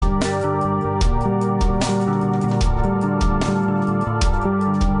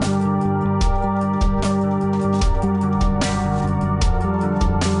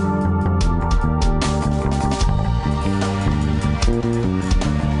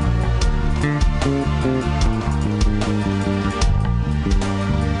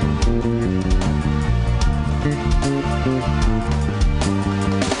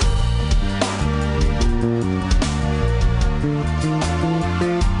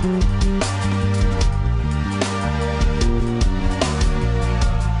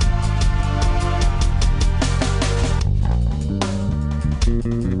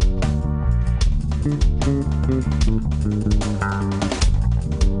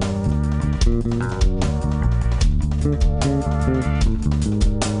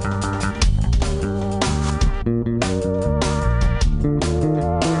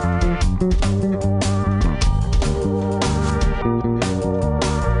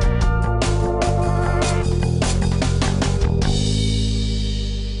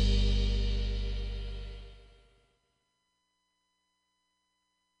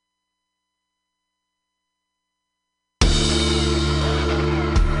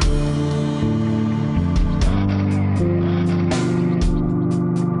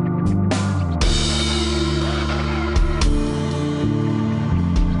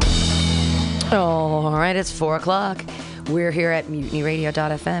right, it's 4 o'clock. We're here at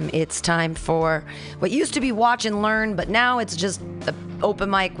MutinyRadio.fm. It's time for what used to be Watch and Learn, but now it's just an open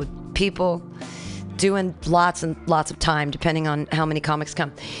mic with people doing lots and lots of time, depending on how many comics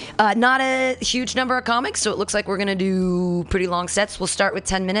come. Not a huge number of comics, so it looks like we're going to do pretty long sets. We'll start with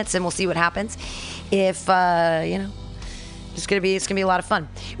 10 minutes, and we'll see what happens. If, it's gonna be a lot of fun.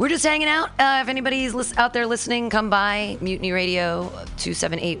 We're just hanging out. If anybody's out there listening, come by Mutiny Radio,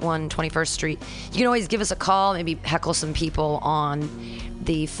 2781 21st Street. You can always give us a call, maybe heckle some people on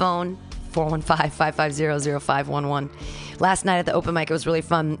the phone, 415-550-0511. Last night at the open mic, it was really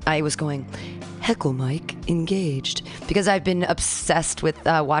fun. I was going, heckle mic engaged, because I've been obsessed with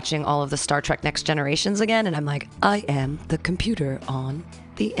watching all of the Star Trek Next Generations again, and I'm like, I am the computer on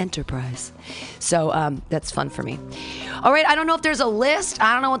the Enterprise. So that's fun for me. All right, I don't know if there's a list.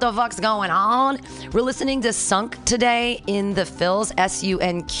 I don't know what the fuck's going on. We're listening to Sunk today in the Phils,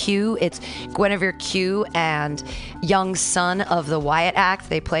 S-U-N-Q. It's Guinevere Q and young son of the Wyatt Act.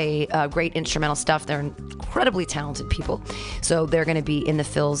 They play great instrumental stuff. They're incredibly talented people. So they're going to be in the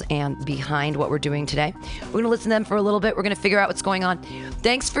Phils and behind what we're doing today. We're going to listen to them for a little bit. We're going to figure out what's going on.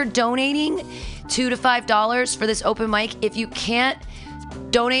 Thanks for donating $2 to $5 for this open mic. If you can't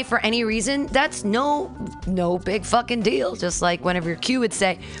donate for any reason, that's no big fucking deal. Just like whenever your Q would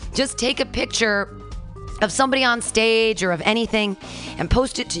say, just take a picture of somebody on stage or of anything and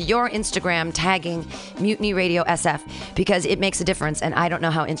post it to your Instagram tagging Mutiny Radio SF, because it makes a difference, and I don't know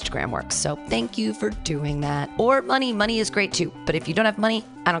how Instagram works. So thank you for doing that. Or money is great too, but if you don't have money,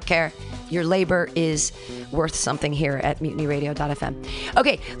 I don't care. Your labor is worth something here at MutinyRadio.fm.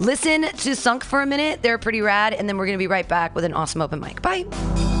 Okay, listen to Sunk for a minute. They're pretty rad, and then we're going to be right back with an awesome open mic. Bye.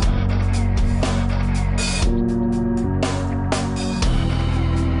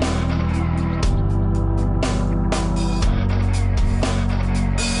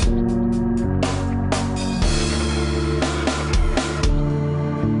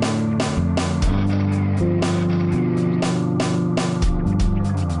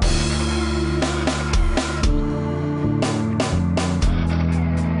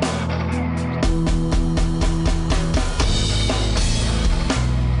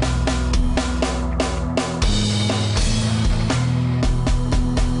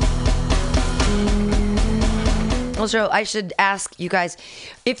 Also, I should ask you guys,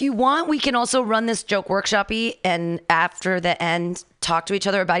 if you want, we can also run this joke workshop-y and after the end talk to each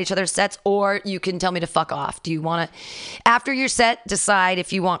other about each other's sets, or you can tell me to fuck off. Do you want to, after your set, decide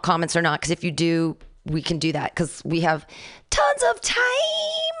if you want comments or not? Because if you do, we can do that because we have tons of time.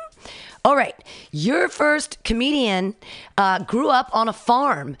 All right, your first comedian grew up on a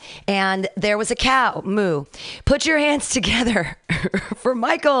farm, and there was a cow, moo. Put your hands together for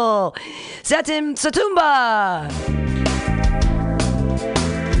Michael Satim Satumba.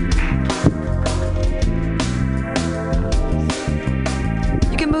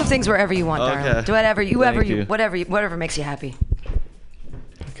 You can move things wherever you want, darling. Okay. Do whatever makes you happy.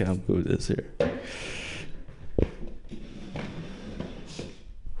 Okay, I'll move this here.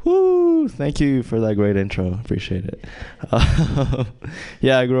 Woo! Thank you for that great intro. Appreciate it.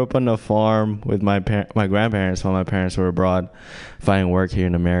 Yeah, I grew up on a farm with my grandparents while my parents were abroad finding work here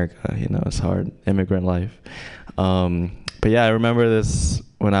in America. You know, it's hard, immigrant life. But yeah, I remember this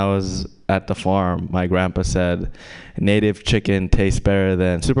when I was at the farm. My grandpa said, native chicken tastes better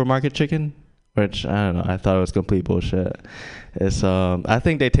than supermarket chicken, which, I don't know, I thought it was complete bullshit. It's I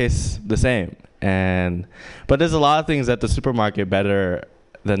think they taste the same. But there's a lot of things at the supermarket better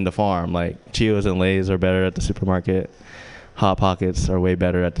than the farm. Like Cheetos and Lay's are better at the supermarket. Hot Pockets are way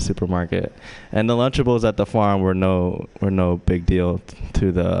better at the supermarket. And the Lunchables at the farm were no big deal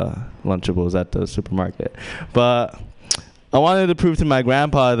to the Lunchables at the supermarket. But I wanted to prove to my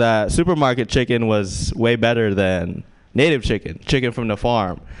grandpa that supermarket chicken was way better than native chicken from the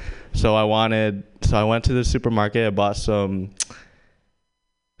farm. So I went to the supermarket. I bought some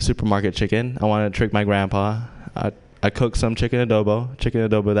supermarket chicken. I wanted to trick my grandpa. I cooked some chicken adobo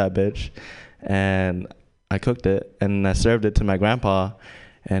that bitch, and I cooked it, and I served it to my grandpa,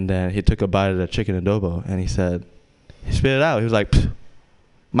 and then he took a bite of the chicken adobo, and he spit it out. He was like,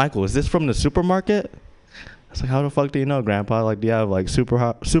 Michael, is this from the supermarket? I was like, how the fuck do you know, Grandpa? Like, do you have like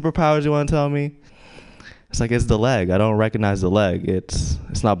superpowers you want to tell me? It's like, it's the leg. I don't recognize the leg. It's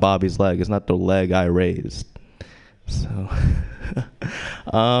not Bobby's leg. It's not the leg I raised. So,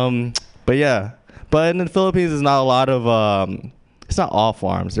 but yeah. But in the Philippines, there's not a lot of, it's not all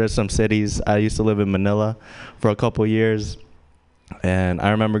farms. There's some cities. I used to live in Manila for a couple years. And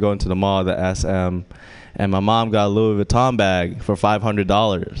I remember going to the mall, the SM, and my mom got a Louis Vuitton bag for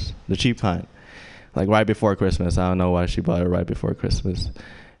 $500, the cheap kind. Like right before Christmas. I don't know why she bought it right before Christmas.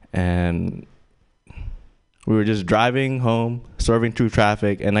 And We were just driving home, swerving through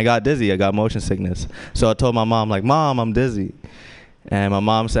traffic, and I got dizzy. I got motion sickness. So I told my mom, like, Mom, I'm dizzy. And my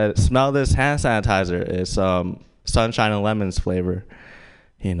mom said, smell this hand sanitizer. It's sunshine and lemons flavor.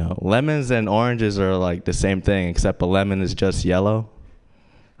 You know, lemons and oranges are like the same thing, except a lemon is just yellow.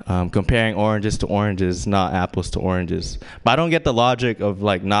 Comparing oranges to oranges, not apples to oranges. But I don't get the logic of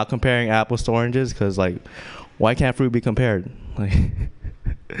like not comparing apples to oranges, because like, why can't fruit be compared? Like,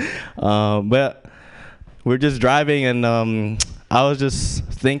 but we're just driving, and I was just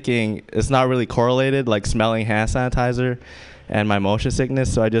thinking it's not really correlated, like smelling hand sanitizer and my motion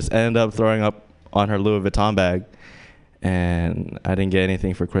sickness. So I just ended up throwing up on her Louis Vuitton bag, and I didn't get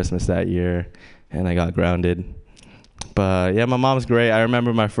anything for Christmas that year, and I got grounded. But yeah, my mom's great. I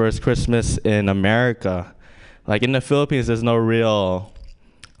remember my first Christmas in America. Like in the Philippines, there's no real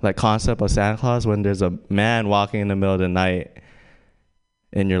like concept of Santa Claus. When there's a man walking in the middle of the night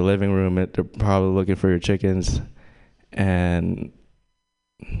in your living room, they're probably looking for your chickens. And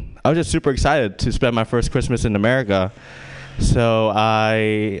I was just super excited to spend my first Christmas in America. So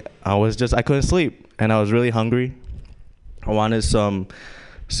I couldn't sleep, and I was really hungry. I wanted some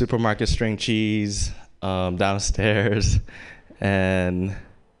supermarket string cheese downstairs, and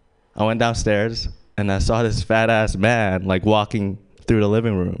I went downstairs and I saw this fat ass man like walking through the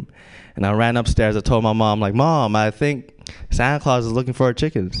living room, and I ran upstairs. I told my mom, like, Mom, I think Santa Claus is looking for our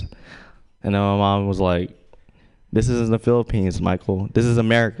chickens. And then my mom was like, this isn't the Philippines, Michael. This is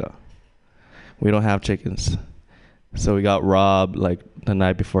America. We don't have chickens. So we got robbed like the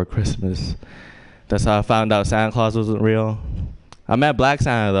night before Christmas. That's how I found out Santa Claus wasn't real. I met Black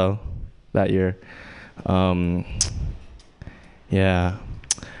Santa though that year. Yeah.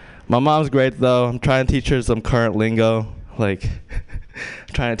 My mom's great though. I'm trying to teach her some current lingo. Like,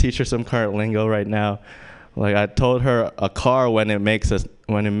 trying to teach her some current lingo right now. Like, I told her a car when it makes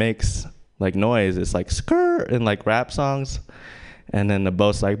like noise, it's like skr in like rap songs, and then the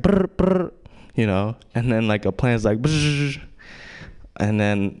boat's like brr, brr, you know, and then like a plane's like bzz. And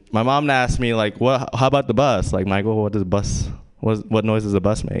then my mom asked me like, how about the bus? Like, Michael, what noise does the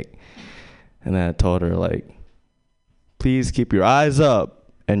bus make? And then I told her like, please keep your eyes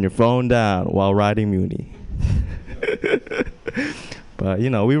up and your phone down while riding Muni. But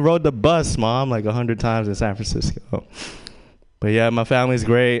you know, we rode the bus, Mom, like 100 times in San Francisco. But yeah, my family's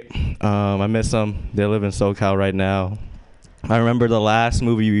great. I miss them. They live in SoCal right now. I remember the last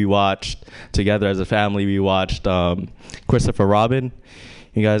movie we watched together as a family. We watched Christopher Robin.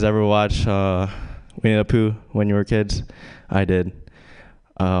 You guys ever watch Winnie the Pooh when you were kids? I did.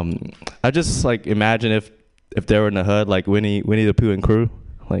 I just like imagine if they were in the hood, like Winnie the Pooh and crew.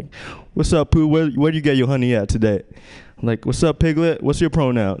 Like, what's up, Pooh? Where do you get your honey at today? Like, what's up, Piglet? What's your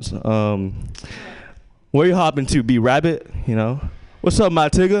pronouns? Where you hopping to? Be rabbit? You know? What's up, my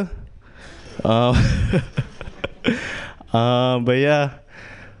tigger? But yeah,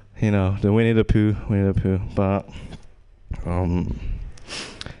 you know, the Winnie the Pooh. But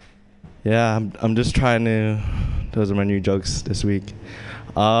yeah, I'm just trying to. Those are my new jokes this week.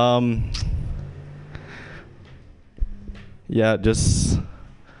 Yeah, just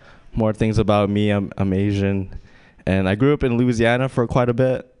more things about me. I'm Asian, and I grew up in Louisiana for quite a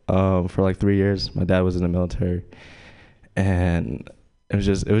bit. For like 3 years. My dad was in the military, and it was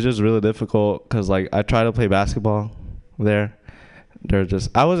just really difficult because like I tried to play basketball there.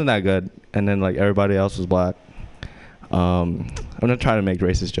 I wasn't that good, and then like everybody else was black. I'm not trying to make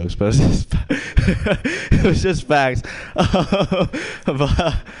racist jokes, but it was just facts.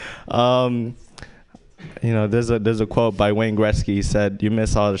 But you know, there's a quote by Wayne Gretzky. He said, "You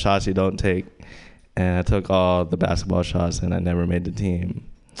miss all the shots you don't take," and I took all the basketball shots, and I never made the team.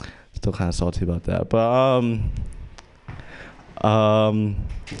 Still kind of salty about that, but I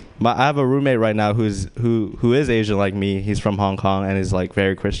have a roommate right now who is Asian like me. He's from Hong Kong and is like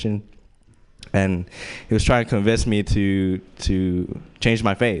very Christian, and he was trying to convince me to change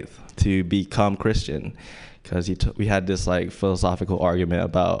my faith, to become Christian, because we had this like philosophical argument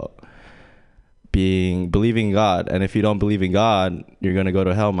about believing in God, and if you don't believe in God, you're gonna go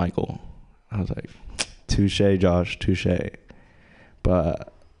to hell, Michael. I was like, touche, Josh, touche, but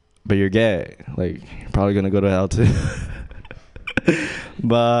you're gay, like you're probably gonna go to hell too.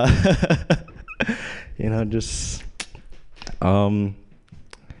 But you know, just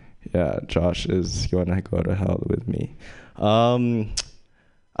yeah, Josh is gonna go to hell with me.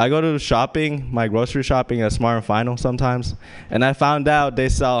 I go to my grocery shopping at Smart and Final sometimes, and I found out they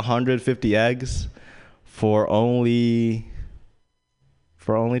sell 150 eggs for only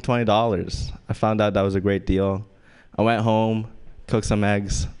 $20. I found out that was a great deal. I went home, cooked some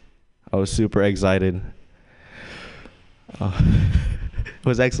eggs. I was super excited. It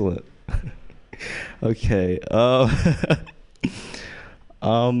was excellent. Okay. But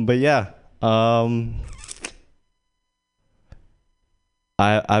yeah.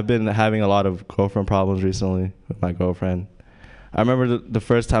 I've been having a lot of girlfriend problems recently with my girlfriend. I remember the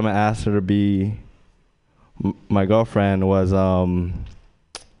first time I asked her to be my girlfriend was a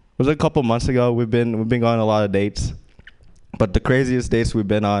couple months ago. We've been going on a lot of dates, but the craziest dates we've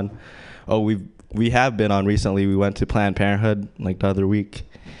been on, we have been on recently. We went to Planned Parenthood like the other week,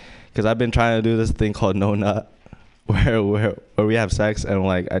 because I've been trying to do this thing called no nut, where we have sex and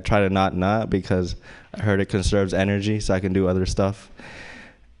like I try to not nut because I heard it conserves energy, so I can do other stuff.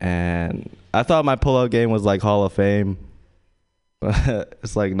 And I thought my pull-out game was like Hall of Fame, but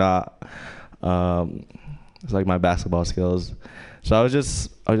it's like not. It's like my basketball skills. So I was just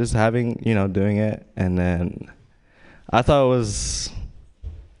having, doing it, and then I thought it was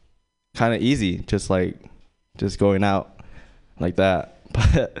kind of easy, just going out like that.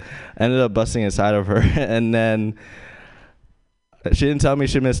 But I ended up busting inside of her, and then she didn't tell me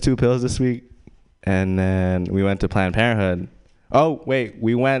she missed 2 pills this week, and then we went to Planned Parenthood. Oh wait,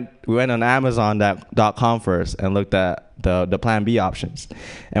 we went on Amazon.com first and looked at the Plan B options,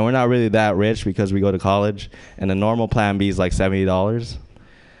 and we're not really that rich because we go to college, and the normal Plan B is like $70,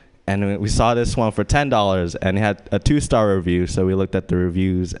 and we saw this one for $10, and it had a 2-star review. So we looked at the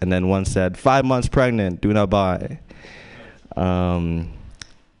reviews, and then one said 5 months pregnant, do not buy. So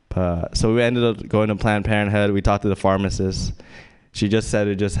we ended up going to Planned Parenthood. We talked to the pharmacist. She just said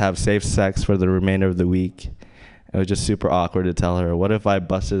to just have safe sex for the remainder of the week. It was just super awkward to tell her, what if I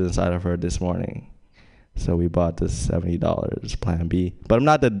busted inside of her this morning? So we bought this $70 Plan B. But I'm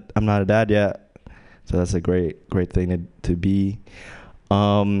not a dad yet, so that's a great thing to be.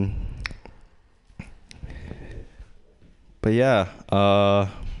 But yeah,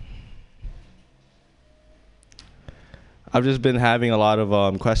 I've just been having a lot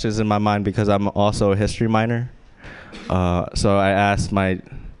of questions in my mind because I'm also a history minor. So I asked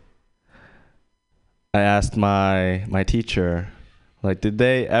my teacher, like, did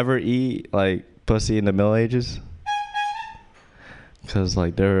they ever eat like pussy in the Middle Ages? Because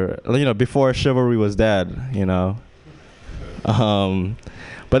like they're, before chivalry was dead,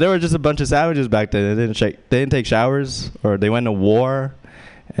 but there were just a bunch of savages back then. They didn't take showers, or they went to war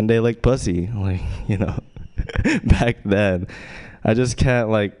and they licked pussy, back then. I just can't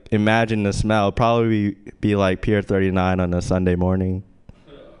like imagine the smell. It'd probably be like Pier 39 on a Sunday morning.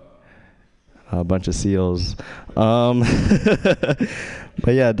 A bunch of seals. But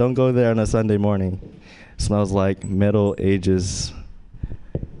yeah, don't go there on a Sunday morning. It smells like Middle Ages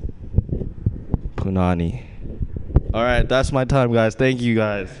punani. All right, that's my time, guys. Thank you,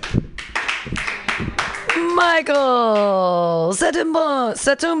 guys. Michael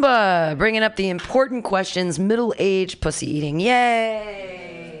Satumba, bringing up the important questions, middle-aged pussy eating.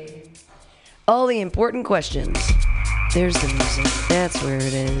 Yay! All the important questions. There's the music. That's where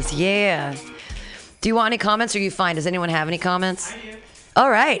it is. Yeah. Do you want any comments, or are you fine? Does anyone have any comments? I do.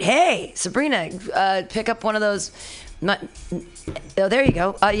 All right. Hey, Sabrina, pick up one of those. Oh, there you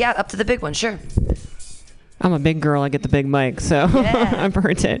go. Yeah, up to the big one. Sure. I'm a big girl. I get the big mic, so yeah. I've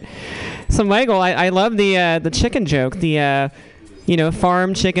heard it. So, Michael, I love the chicken joke, the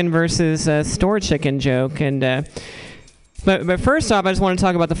farm chicken versus store chicken joke, and but first off, I just want to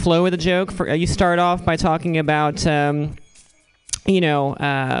talk about the flow of the joke. You start off by talking about farm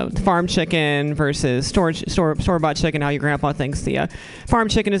chicken versus store-bought chicken, how your grandpa thinks the farm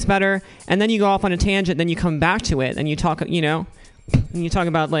chicken is better, and then you go off on a tangent, then you come back to it, and you talk, and you talk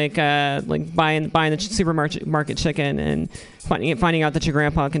about like buying the supermarket chicken and finding out that your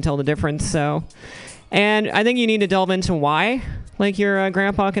grandpa can tell the difference. So, and I think you need to delve into why, like, your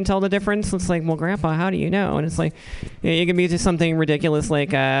grandpa can tell the difference. It's like, well, grandpa, how do you know? And it's like, it can be just something ridiculous,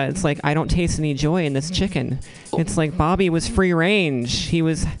 like it's like, I don't taste any joy in this chicken. It's like, Bobby was free range. He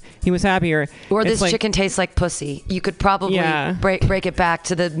was happier. Or this chicken tastes like pussy. You could probably break it back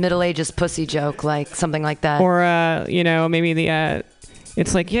to the Middle Ages pussy joke, like something like that. Or maybe the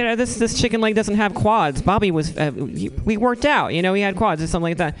it's like, this chicken leg doesn't have quads. Bobby was we worked out. He had quads or something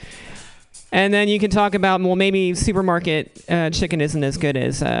like that. And then you can talk about, well, maybe supermarket chicken isn't as good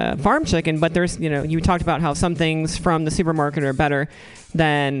as farm chicken, but there's, you talked about how some things from the supermarket are better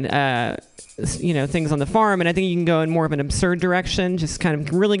than, things on the farm. And I think you can go in more of an absurd direction, just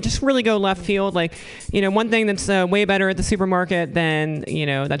really go left field. Like, one thing that's way better at the supermarket than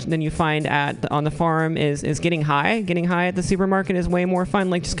you find on the farm is getting high. Getting high at the supermarket is way more fun.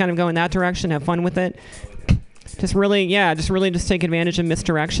 Like, just kind of go in that direction, have fun with it. Just really take advantage of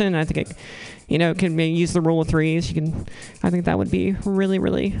misdirection. I think it, can use the rule of threes. I think that would be really,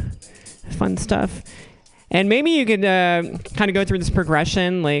 really fun stuff. And maybe you could kind of go through this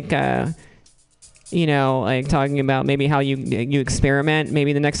progression, like, like talking about maybe how you experiment.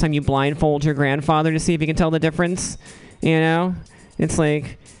 Maybe the next time you blindfold your grandfather to see if he can tell the difference. It's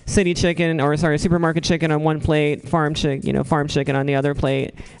like city chicken, or supermarket chicken on one plate, farm chicken on the other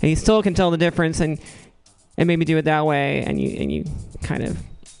plate, and you still can tell the difference, and maybe do it that way, and you kind of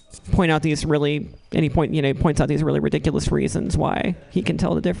point out these really, and he points out these really ridiculous reasons why he can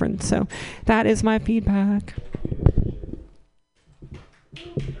tell the difference. So that is my feedback.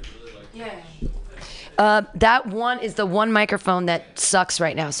 That one is the one microphone that sucks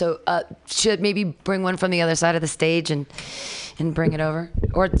right now. So should maybe bring one from the other side of the stage and bring it over.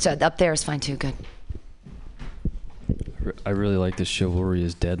 Or up there is fine too. Good. I really like the chivalry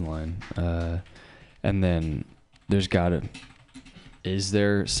is dead line. And then is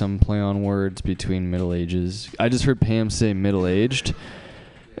there some play on words between Middle Ages? I just heard Pam say middle aged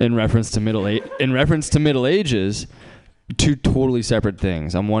in reference to Middle Ages. Two totally separate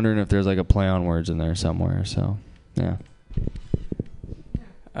things. I'm wondering if there's like a play on words in there somewhere. So, yeah.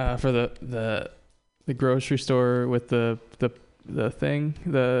 For the grocery store with the thing,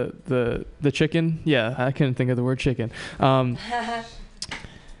 the chicken. Yeah, I couldn't think of the word chicken. I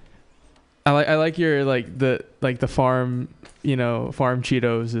like your the farm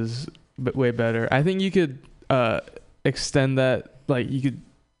Cheetos is way better. I think you could extend that. Like you could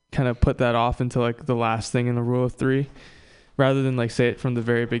kind of put that off into like the last thing in the rule of three, rather than like say it from the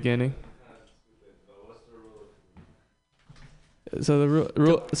very beginning. So the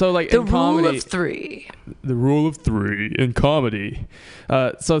rule so like in comedy, rule of three. The rule of three in comedy.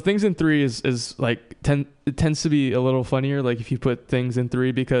 So things in three is like it tends to be a little funnier. Like if you put things in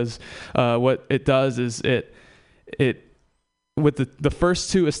three, because what it does is it with the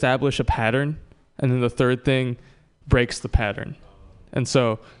first two establish a pattern, and then the third thing breaks the pattern. And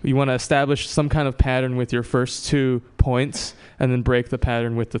so you want to establish some kind of pattern with your first 2 points, and then break the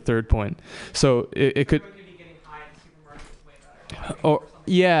pattern with the third point. So it could. Or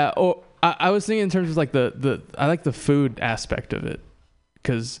I was thinking in terms of like I like the food aspect of it,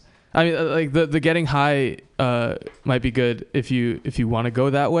 because I mean like the getting high might be good if you want to go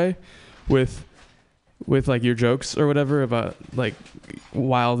that way with like your jokes or whatever about like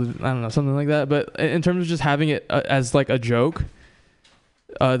wild, I don't know, something like that. But in terms of just having it as like a joke,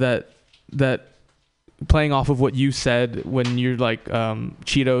 that playing off of what you said when you're like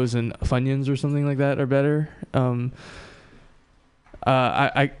Cheetos and Funyuns or something like that are better.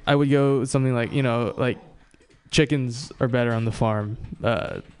 I would go with something like, like chickens are better on the farm,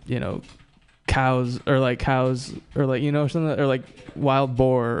 cows or like something, or like wild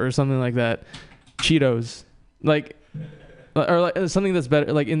boar or something like that. Cheetos, like, or like something that's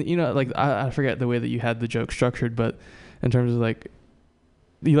better, like like I forget the way that you had the joke structured, but in terms of like,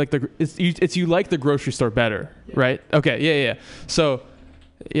 you like you like the grocery store better, right? Okay, yeah. So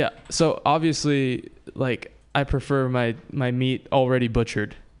obviously, like, I prefer my meat already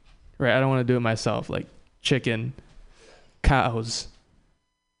butchered, right? I don't want to do it myself. Like chicken, cows,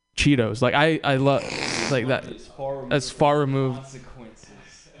 Cheetos. Like I love like that. As far removed.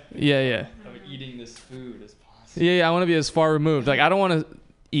 Consequences. Yeah. Of eating this food as possible. Yeah. I want to be as far removed. Like I don't want to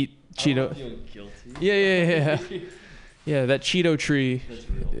eat Cheeto. I feel guilty. Yeah. Yeah, that Cheeto tree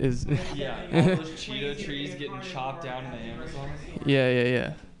is. Yeah, all those Cheeto trees getting chopped down in the Amazon.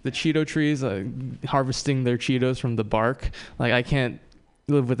 Yeah. The Cheeto trees, harvesting their Cheetos from the bark. Like, I can't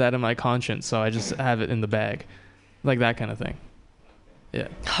live with that in my conscience, so I just have it in the bag. Like, that kind of thing. Yeah.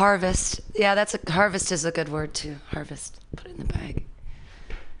 Harvest. Yeah, harvest is a good word, too. Harvest. Put it in the bag.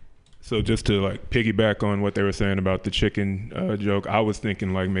 So just to like piggyback on what they were saying about the chicken joke, I was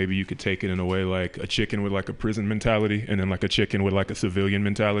thinking like maybe you could take it in a way like a chicken with like a prison mentality, and then like a chicken with like a civilian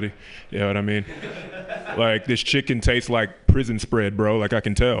mentality. You know what I mean? Like this chicken tastes like prison spread, bro. Like I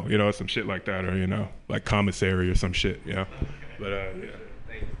can tell, some shit like that, or like commissary or some shit, But yeah.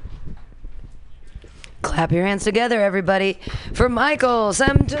 Clap your hands together, everybody, for Michael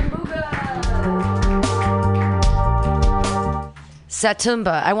Samtumbuga.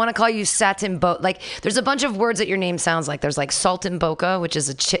 Satumba. I want to call you Satimbo. Like, there's a bunch of words that your name sounds like. There's like saltimbocca, which is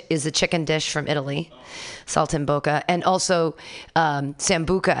a chicken dish from Italy. Saltimbocca. And also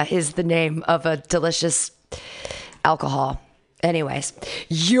sambuca is the name of a delicious alcohol. Anyways,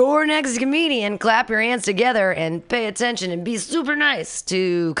 your next comedian, clap your hands together and pay attention and be super nice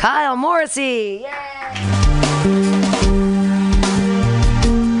to Kyle Morrissey. Yay!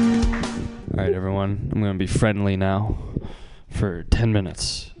 All right, everyone. I'm going to be friendly now for 10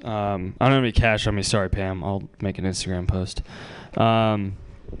 minutes. I'm going to be cash on me. Sorry, Pam. I'll make an Instagram post.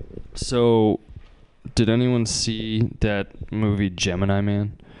 So, did anyone see that movie Gemini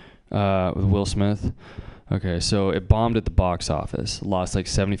Man with Will Smith? Okay, so it bombed at the box office. Lost like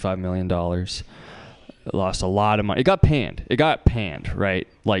 $75 million. lost a lot of money. It got panned, right?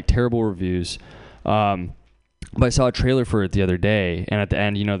 Like terrible reviews. But I saw a trailer for it the other day, and at the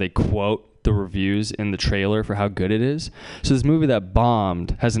end, they quote the reviews in the trailer for how good it is. So this movie that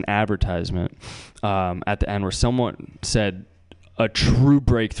bombed has an advertisement at the end where someone said a true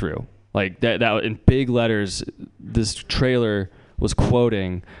breakthrough. Like that in big letters, this trailer was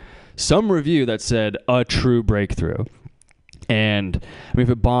quoting some review that said a true breakthrough. And I mean, if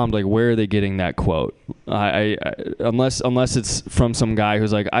it bombed, like, where are they getting that quote? I unless it's from some guy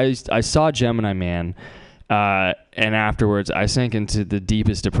who's like, I saw Gemini Man, and afterwards I sank into the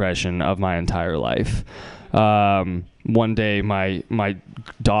deepest depression of my entire life. One day my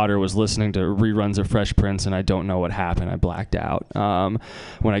daughter was listening to reruns of Fresh Prince, and I don't know what happened. I blacked out.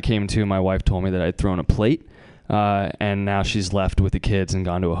 When I came to, my wife told me that I'd thrown a plate, and now she's left with the kids and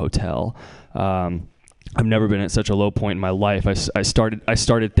gone to a hotel. I've never been at such a low point in my life. I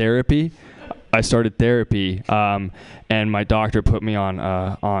started therapy. And my doctor put me on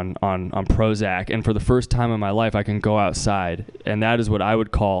Prozac, and for the first time in my life, I can go outside, and that is what I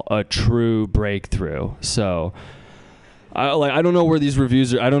would call a true breakthrough. So, I don't know where these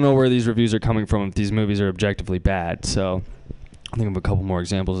reviews are coming from. If these movies are objectively bad, so I think of a couple more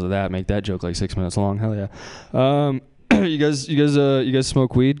examples of that. Make that joke like 6 minutes long. Hell yeah. You guys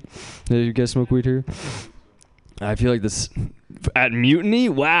smoke weed? You guys smoke weed here? I feel like this at Mutiny.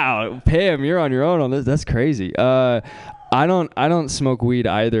 Wow, Pam, you're on your own on this. That's crazy. I don't smoke weed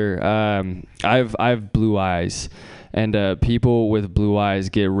either. I've blue eyes, and people with blue eyes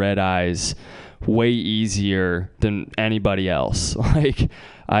get red eyes way easier than anybody else. Like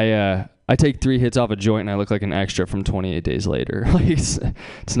I take 3 hits off a joint and I look like an extra from 28 Days Later. Like it's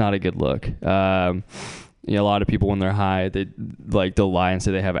not a good look. A lot of people when they're high, they'll lie and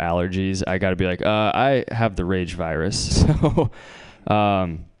say they have allergies. I got to be like, I have the rage virus. So,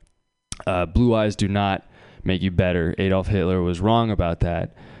 blue eyes do not make you better. Adolf Hitler was wrong about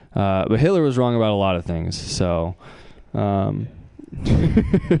that. But Hitler was wrong about a lot of things. So, a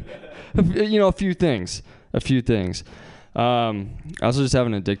few things. I also just have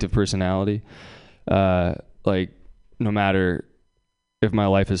an addictive personality. Like, no matter if my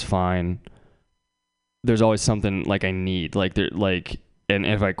life is fine, there's always something like I need, and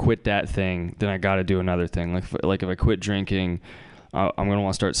if I quit that thing, then I got to do another thing. Like if I quit drinking, I'm going to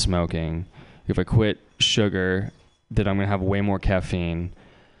want to start smoking. If I quit sugar, then I'm going to have way more caffeine.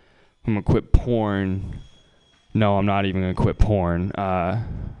 I'm going to quit porn. No, I'm not even going to quit porn.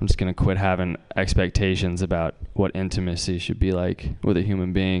 I'm just going to quit having expectations about what intimacy should be like with a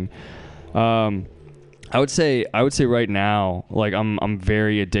human being. I would say right now, like I'm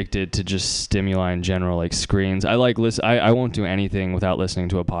very addicted to just stimuli in general, like screens. I won't do anything without listening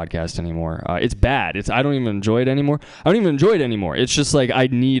to a podcast anymore. It's bad. I don't even enjoy it anymore. It's just like I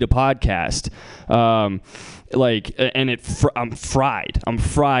need a podcast. I'm fried. I'm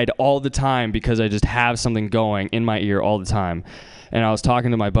fried all the time because I just have something going in my ear all the time. And I was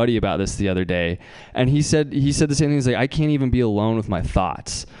talking to my buddy about this the other day, and he said the same thing. He's like, I can't even be alone with my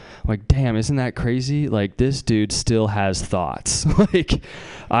thoughts. I'm like, damn, isn't that crazy? Like, this dude still has thoughts. Like,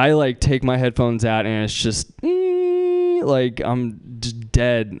 I take my headphones out and it's just like I'm just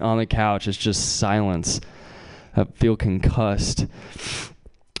dead on the couch. It's just silence. I feel concussed. Is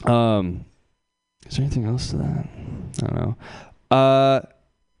there anything else to that? I don't know.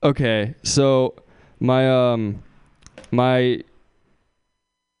 Okay, so my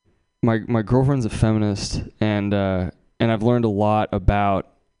girlfriend's a feminist, and I've learned a lot about.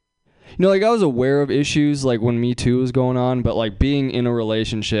 I was aware of issues like when Me Too was going on, but like being in a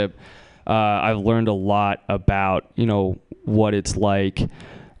relationship, I've learned a lot about, what it's like.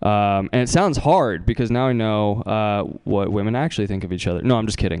 And it sounds hard because now I know what women actually think of each other. No, I'm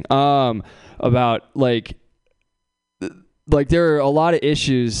just kidding. About like there are a lot of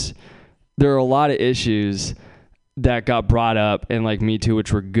issues. There are a lot of issues that got brought up in like Me Too,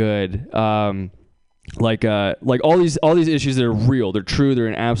 which were good. Like all these issues that are real, they're true, they're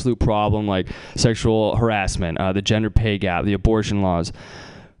an absolute problem, like sexual harassment, the gender pay gap, the abortion laws.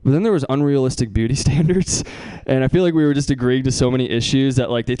 But then there was unrealistic beauty standards, and I feel like we were just agreeing to so many issues that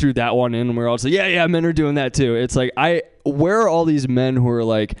like they threw that one in, and we were all just like, yeah, men are doing that too. It's like, where are all these men who are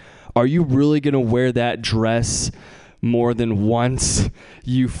like, are you really gonna wear that dress more than once,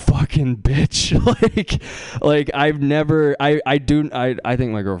 you fucking bitch? I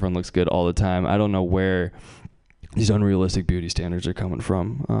think my girlfriend looks good all the time. I don't know where these unrealistic beauty standards are coming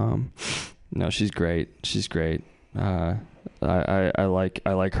from. No, she's great. I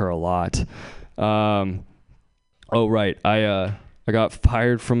like her a lot. Oh right, I got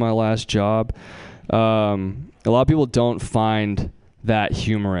fired from my last job. A lot of people don't find that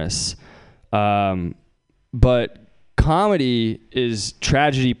humorous. but comedy is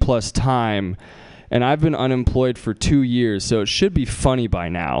tragedy plus time, and I've been unemployed for 2 years, so it should be funny by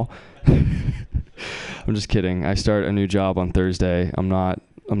now. I'm just kidding. I start a new job on Thursday. I'm not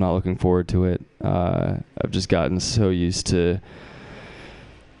looking forward to it. I've just gotten so used to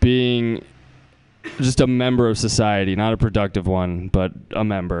being just a member of society, not a productive one, but a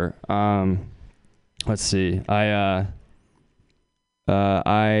member. Let's see.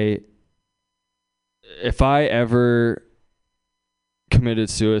 If I ever committed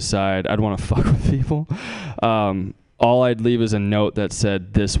suicide, I'd want to fuck with people. All I'd leave is a note that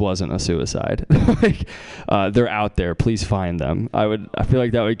said, "This wasn't a suicide." Like, they're out there. Please find them. I feel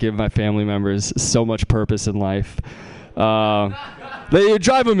like that would give my family members so much purpose in life. They would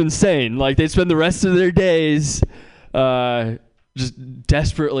drive them insane. Like, they'd spend the rest of their days just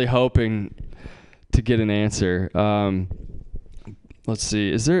desperately hoping to get an answer. Let's see.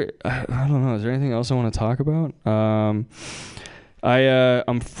 Is there? I don't know. Is there anything else I want to talk about?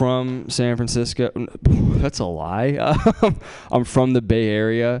 I'm from San Francisco. That's a lie. I'm from the Bay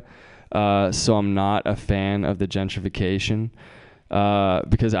Area, so I'm not a fan of the gentrification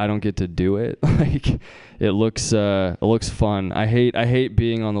because I don't get to do it. Like, it looks fun. I hate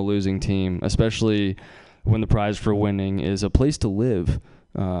being on the losing team, especially when the prize for winning is a place to live.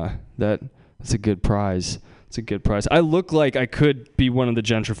 That's a good prize. It's a good prize. I look like I could be one of the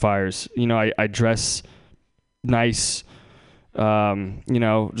gentrifiers. You know, I dress nice. You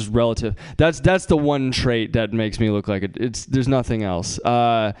know, just relative. That's the one trait that makes me look like it. There's nothing else.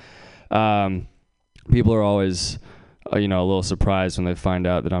 People are always, a little surprised when they find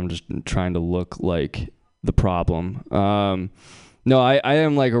out that I'm just trying to look like the problem. No, I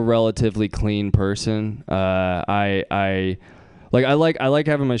am like a relatively clean person. I like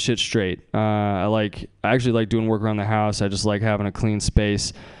having my shit straight. I actually like doing work around the house. I just like having a clean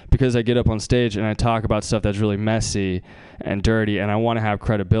space because I get up on stage and I talk about stuff that's really messy and dirty, and I want to have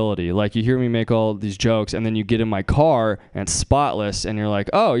credibility. Like, you hear me make all these jokes, and then you get in my car and it's spotless, and you're like,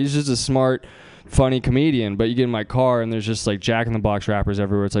 oh, he's just a smart, funny comedian. But you get in my car and there's just like Jack in the Box rappers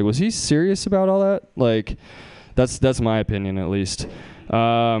everywhere. It's like, was he serious about all that? Like, that's my opinion, at least.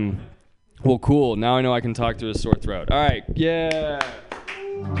 Well, cool. Now I know I can talk through a sore throat. All right. Yeah.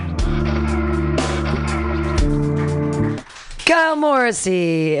 Kyle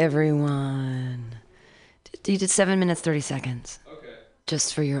Morrissey, everyone. You did 7 minutes, 30 seconds. Okay.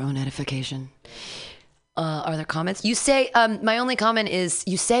 Just for your own edification. Are there comments? You say, my only comment is,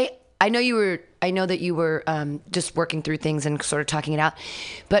 you say, I know that you were just working through things and sort of talking it out,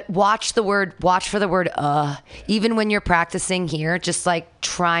 but watch for the word even when you're practicing here, just like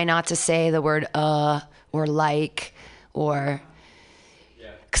try not to say the word or like, or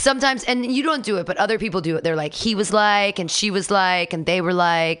sometimes, and you don't do it, but other people do it. They're like, he was like, and she was like, and they were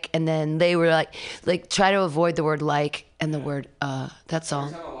like, and then they were like try to avoid the word like and the word that's all.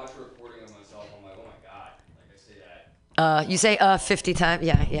 Every time I watch a recording of myself, I'm like, oh my God, like I say that. You say 50 times.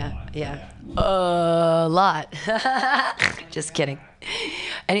 Yeah. A lot. Just kidding.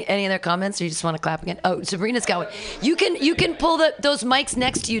 Any other comments, or you just want to clap again? Oh, Sabrina's got one. You can pull those mics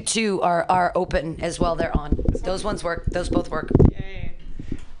next to you too are open as well. They're on. Those ones work. Those both work. Yay.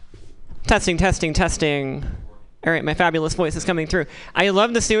 Testing. All right, my fabulous voice is coming through. I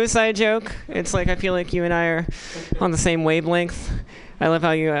love the suicide joke. It's like I feel like you and I are on the same wavelength. I love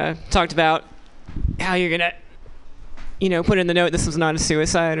how you talked about how you're gonna, put in the note this was not a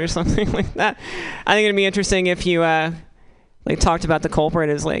suicide or something like that. I think it'd be interesting if you talked about the culprit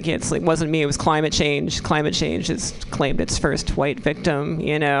as it's wasn't me, it was climate change. Climate change has claimed its first white victim,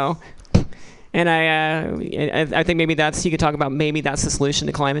 And I think maybe you could talk about maybe that's the solution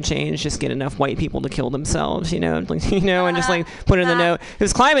to climate change. Just get enough white people to kill themselves, and just put in the note it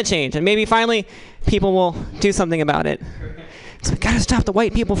was climate change, and maybe finally people will do something about it. So we gotta stop the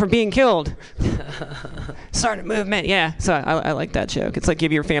white people from being killed. Start a movement, yeah. So I like that joke. It's like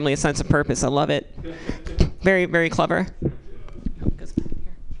give your family a sense of purpose. I love it. Very, very clever.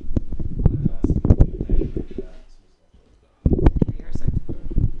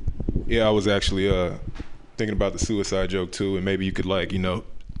 Yeah, I was actually thinking about the suicide joke too, and maybe you could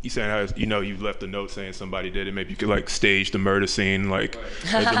you saying how you left a note saying somebody did it. Maybe you could stage the murder scene, like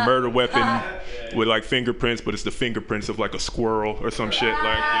the murder weapon with fingerprints, but it's the fingerprints of a squirrel or some shit,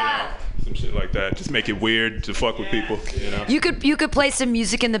 some shit like that. Just make it weird to fuck with people. You could play some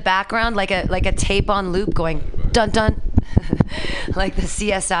music in the background, like a tape on loop going dun dun, like the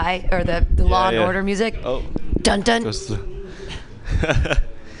CSI or the Law and Order music. Oh, dun dun.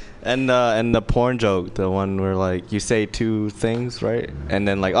 And the porn joke, the one where you say two things, right? And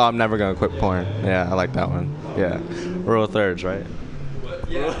then I'm never gonna quit porn. Yeah, I like that one. Yeah, rule of thirds, right?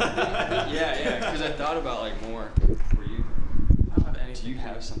 Yeah, because I thought about you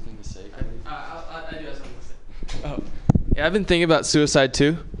have something to say? I do have something to say. Oh, yeah, I've been thinking about suicide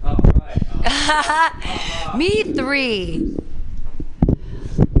too. Oh, right. Me 3.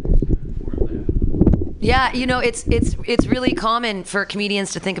 Yeah, you know, it's really common for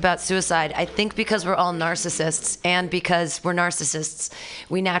comedians to think about suicide. I think because we're all narcissists, and because we're narcissists,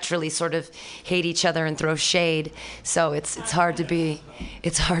 we naturally sort of hate each other and throw shade. So it's hard to be a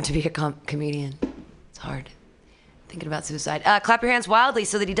comedian. It's hard thinking about suicide. Clap your hands wildly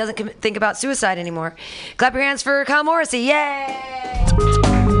so that he doesn't think about suicide anymore. Clap your hands for Kyle Morrissey. Yay!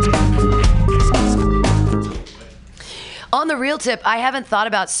 On the real tip, I haven't thought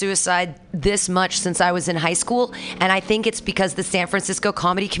about suicide this much since I was in high school, and I think it's because the San Francisco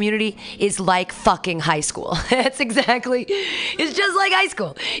comedy community is like fucking high school. It's just like high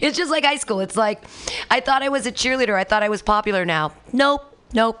school. It's just like high school. It's like, I thought I was a cheerleader. I thought I was popular now.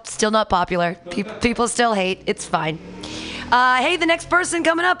 Nope, still not popular. People still hate. It's fine. Hey, the next person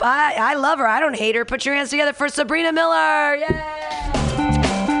coming up, I love her. I don't hate her. Put your hands together for Sabrina Miller. Yay!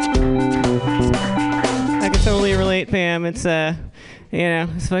 I can totally relate, Pam. It's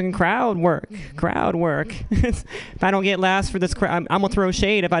it's fucking crowd work. If I don't get last for this crowd, I'm gonna throw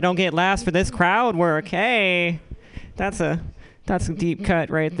shade. If I don't get last for this crowd work, hey, that's a deep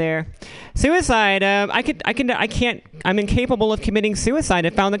cut right there. Suicide. I'm incapable of committing suicide. I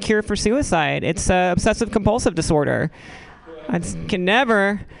found the cure for suicide. It's obsessive compulsive disorder.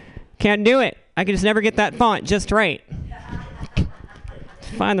 Can't do it. I can just never get that font just right.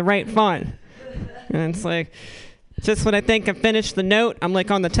 Find the right font. And it's like, just when I think I've finished the note, I'm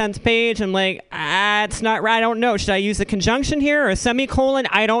like on the 10th page. I'm like, it's not right. I don't know. Should I use a conjunction here or a semicolon?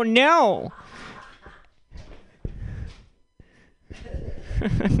 I don't know.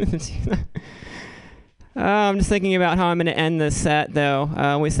 I'm just thinking about how I'm going to end this set, though.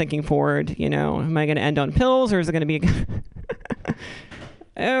 Always thinking forward. Am I going to end on pills or is it going to be?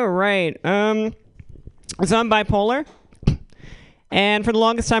 Oh, right. So I'm bipolar. And for the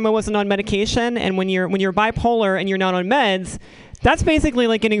longest time, I wasn't on medication. And when you're bipolar and you're not on meds, that's basically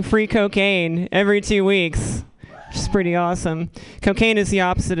like getting free cocaine every 2 weeks, which is pretty awesome. Cocaine is the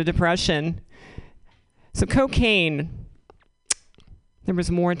opposite of depression. So cocaine, there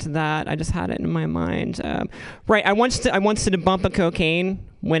was more to that. I just had it in my mind. Right, I once did a bump of cocaine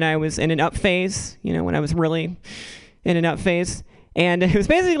when I was in an up phase. When I was really in an up phase, and it was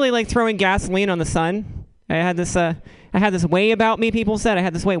basically like throwing gasoline on the sun. I had this way about me, people said. I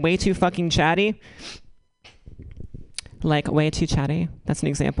had this way too fucking chatty. Like, way too chatty. That's an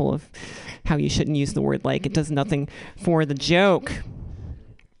example of how you shouldn't use the word like. It does nothing for the joke.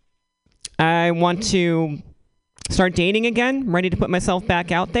 I want to start dating again. I'm ready to put myself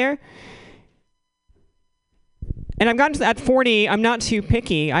back out there. And I've gotten to at 40, I'm not too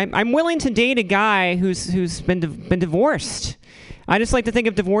picky. I'm willing to date a guy who's been divorced. I just like to think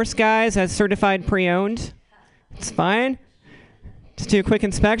of divorced guys as certified pre-owned. It's fine. Just do a quick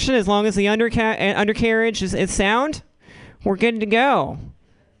inspection. As long as the undercarriage is sound, we're good to go.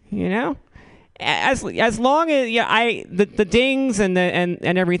 As long as the dings and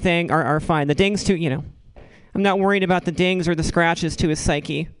everything are fine. The dings too. I'm not worried about the dings or the scratches to his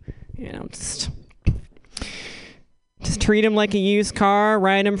psyche. Just treat him like a used car.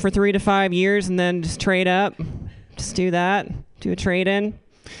 Ride him for 3 to 5 years, and then just trade up. Just do that. Do a trade-in.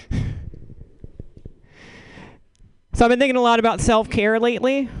 So I've been thinking a lot about self-care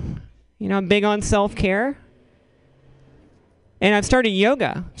lately. I'm big on self-care. And I've started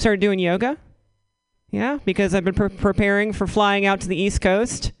yoga. Started doing yoga. Yeah, because I've been preparing for flying out to the East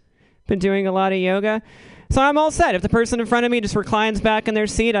Coast. Been doing a lot of yoga. So I'm all set. If the person in front of me just reclines back in their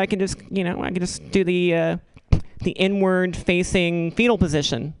seat, I can just do the inward-facing fetal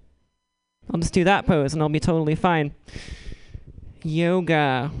position. I'll just do that pose, and I'll be totally fine.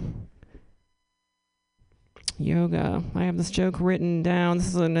 Yoga. I have this joke written down. This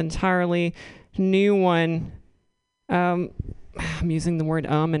is an entirely new one. I'm using the word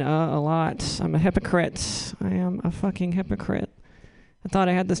and a lot. I'm a hypocrite. I am a fucking hypocrite. I thought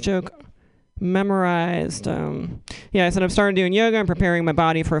I had this joke memorized. I said I've started doing yoga. I'm preparing my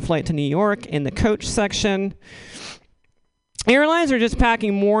body for a flight to New York in the coach section. Airlines are just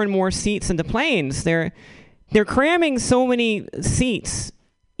packing more and more seats into planes. They're cramming so many seats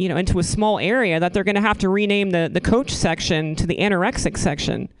into a small area that they're going to have to rename the coach section to the anorexic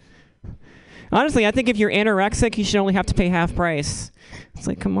section. Honestly, I think if you're anorexic, you should only have to pay half price. It's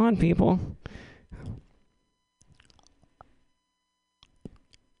like, come on, people.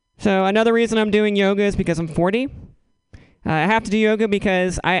 So another reason I'm doing yoga is because I'm 40. I have to do yoga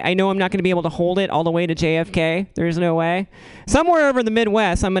because I know I'm not going to be able to hold it all the way to JFK. There's no way. Somewhere over the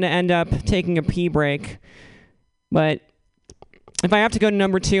Midwest, I'm going to end up taking a pee break. But if I have to go to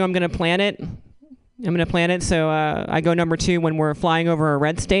number 2, I'm going to plan it. So I go number 2 when we're flying over a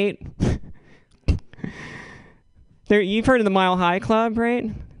red state. You've heard of the Mile High Club, right?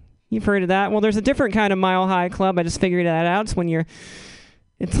 You've heard of that. Well, there's a different kind of Mile High Club. I just figured that out. It's when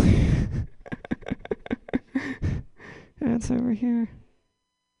it's that's over here.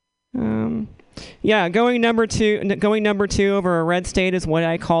 Yeah, going number two over a red state is what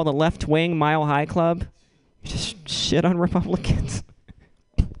I call the left wing Mile High Club. Just shit on Republicans.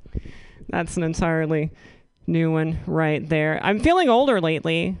 That's an entirely new one right there. I'm feeling older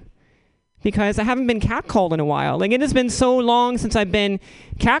lately because I haven't been catcalled in a while. Like, it has been so long since I've been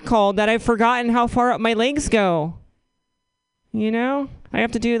catcalled that I've forgotten how far up my legs go. You know? I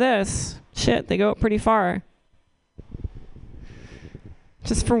have to do this. Shit, they go up pretty far.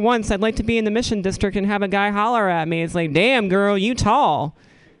 Just for once, I'd like to be in the Mission District and have a guy holler at me. It's like, damn, girl, you tall.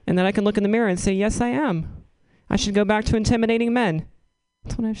 And then I can look in the mirror and say, yes, I am. I should go back to intimidating men.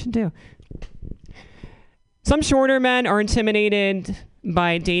 That's what I should do. Some shorter men are intimidated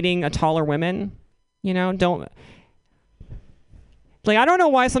by dating a taller woman. You know, I don't know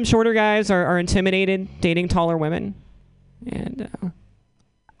why some shorter guys are intimidated dating taller women. And,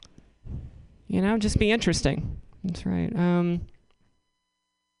 just be interesting. That's right.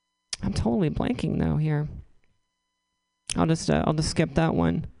 I'm totally blanking though here. I'll just skip that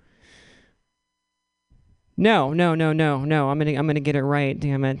one. No. I'm gonna get it right.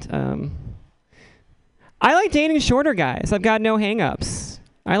 Damn it. I like dating shorter guys. I've got no hang-ups.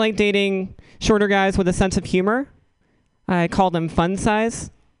 I like dating shorter guys with a sense of humor. I call them fun size.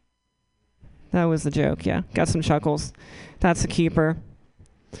 That was the joke. Yeah, got some chuckles. That's a keeper.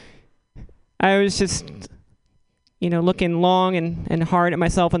 I was just, looking long and hard at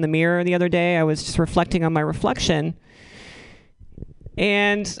myself in the mirror the other day. I was just reflecting on my reflection.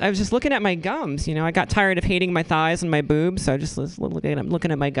 And I was just looking at my gums. I got tired of hating my thighs and my boobs. So I just was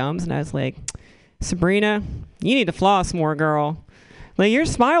looking at my gums, and I was like, Sabrina, you need to floss more, girl. Like, your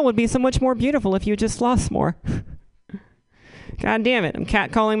smile would be so much more beautiful if you just floss more. God damn it. I'm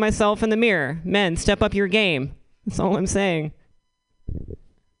catcalling myself in the mirror. Men, step up your game. That's all I'm saying.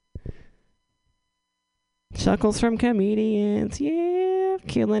 Chuckles from comedians. Yeah,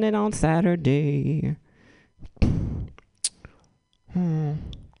 killing it on Saturday.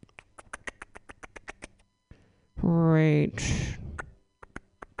 Right.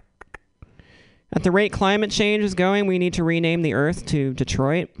 At the rate climate change is going, we need to rename the Earth to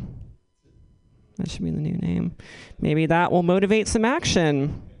Detroit. That should be the new name. Maybe that will motivate some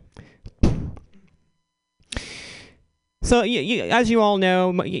action. So, as you all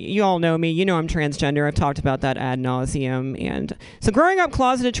know me. You know I'm transgender. I've talked about that ad nauseum. And so, growing up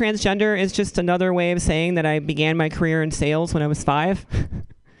closeted transgender is just another way of saying that I began my career in sales when I was 5.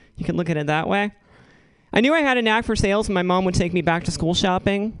 You can look at it that way. I knew I had a knack for sales when my mom would take me back to school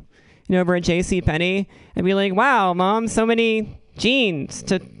shopping. Over at JCPenney, I'd be like, wow, Mom, so many jeans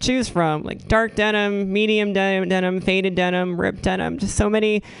to choose from, like dark denim, medium denim, faded denim, ripped denim, just so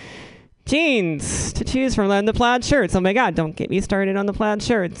many jeans to choose from. And the plaid shirts, oh my God, don't get me started on the plaid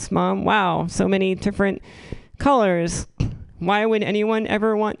shirts, Mom. Wow, so many different colors. Why would anyone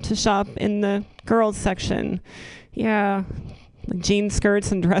ever want to shop in the girls section? Yeah, like jean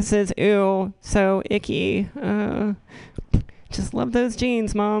skirts and dresses, ew, so icky. Just love those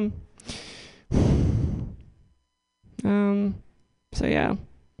jeans, Mom. So yeah.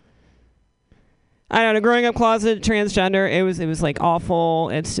 I don't know, growing up closeted transgender, it was like awful.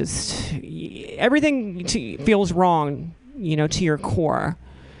 It's just, everything feels wrong, to your core.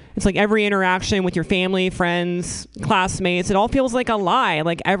 It's like every interaction with your family, friends, classmates, it all feels like a lie.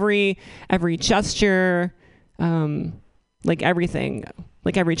 Like every gesture, like everything.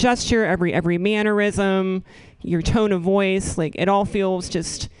 Like every gesture, every mannerism, your tone of voice, like it all feels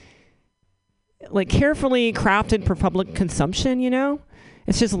just like carefully crafted for public consumption,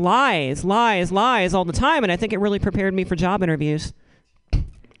 It's just lies all the time. And I think it really prepared me for job interviews.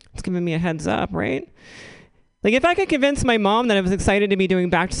 It's giving me a heads up, right? Like if I could convince my mom that I was excited to be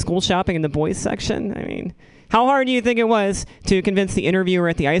doing back to school shopping in the boys section, I mean, how hard do you think it was to convince the interviewer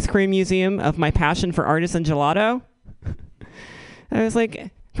at the ice cream museum of my passion for artisan gelato? I was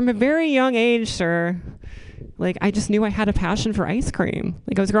like, from a very young age, sir, like I just knew I had a passion for ice cream.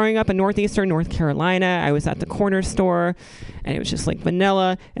 Like I was growing up in northeastern North Carolina. I was at the corner store and it was just like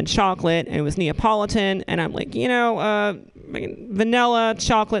vanilla and chocolate and it was Neapolitan. And I'm like, vanilla,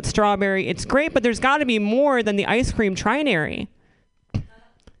 chocolate, strawberry, it's great, but there's got to be more than the ice cream trinary.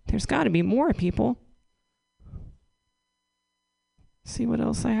 There's got to be more, people. See what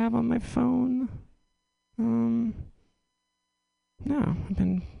else I have on my phone. No, I've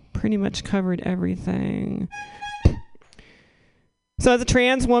been pretty much covered everything. So as a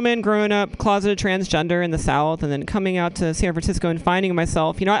trans woman growing up closeted transgender in the South and then coming out to San Francisco and finding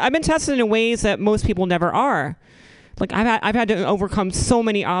myself, I've been tested in ways that most people never are. Like I've had to overcome so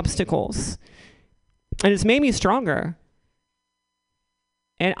many obstacles, and it's made me stronger.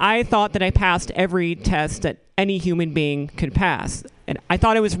 And I thought that I passed every test that any human being could pass. And I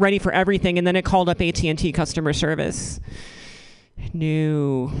thought I was ready for everything, and then it called up AT&T customer service.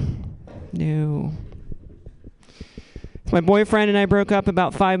 No. My boyfriend and I broke up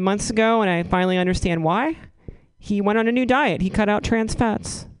about 5 months ago, and I finally understand why. He went on a new diet. He cut out trans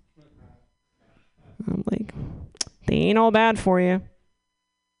fats. I'm like, they ain't all bad for you.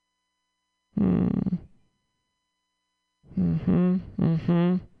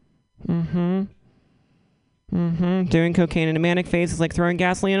 Doing cocaine in a manic phase is like throwing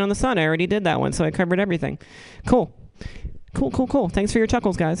gasoline on the sun. I already did that one, so I covered everything. Cool. Thanks for your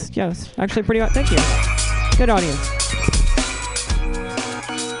chuckles, guys. Yes, actually pretty. Thank you. Good audience.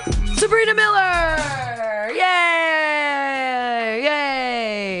 Sabrina Miller!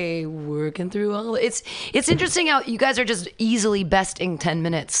 Yay! Working through all it's interesting how you guys are just easily besting 10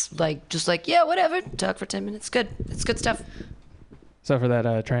 minutes. Yeah, whatever. Talk for 10 minutes. Good. It's good stuff. So for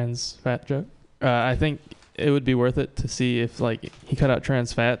that trans fat joke, I think it would be worth it to see if he cut out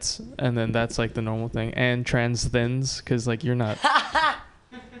trans fats and then that's the normal thing, and trans thins, because you're not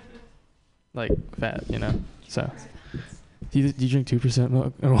fat, So do you drink 2%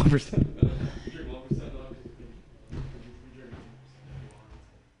 milk or 1%?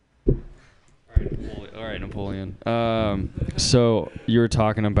 All right, Napoleon. So you were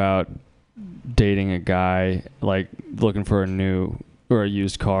talking about dating a guy, looking for a new or a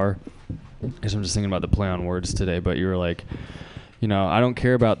used car. Because I'm just thinking about the play on words today, but you were like, I don't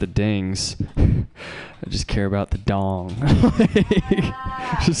care about the dings. I just care about the dong.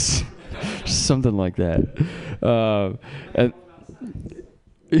 just something like that. And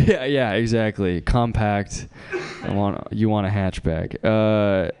yeah, exactly. Compact. You want a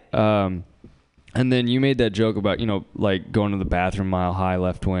hatchback. And then you made that joke about, going to the bathroom mile high,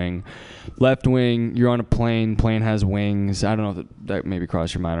 left wing. Left wing, you're on a plane has wings. I don't know if that maybe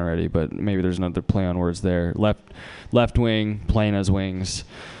crossed your mind already, but maybe there's another play on words there. Left wing, plane has wings.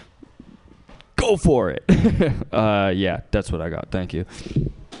 Go for it. Yeah, that's what I got. Thank you.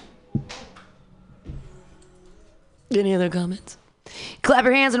 Any other comments? Clap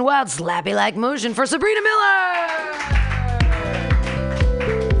your hands in wild slappy-like motion for Sabrina Miller!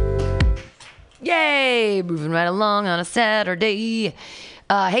 Yay! Moving right along on a Saturday.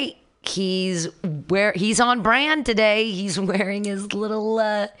 Hey, he's on brand today. He's wearing his little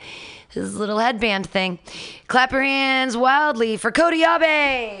headband thing. Clap your hands wildly for Cody Abe.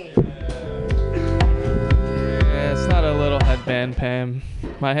 Yeah, it's not a little headband, Pam.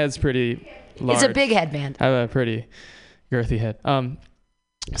 My head's pretty large. It's a big headband. I have a pretty girthy head.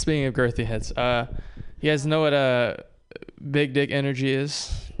 Speaking of girthy heads, you guys know what big dick energy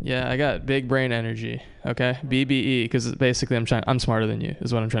is? Yeah, I got big brain energy. Okay, BBE, because basically I'm smarter than you,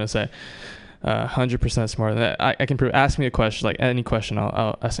 is what I'm trying to say. 100% smarter than that. I can prove. Ask me a question, any question,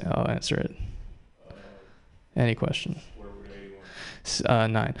 I'll answer it. Any question.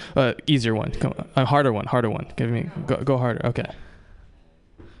 9. Easier one. Harder one. Give me go harder. Okay.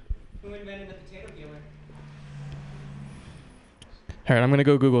 Who invented the potato peeler? All right, I'm gonna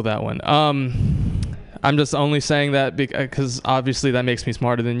go Google that one. I'm just only saying that because obviously that makes me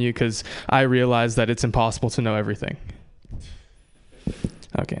smarter than you, because I realize that it's impossible to know everything.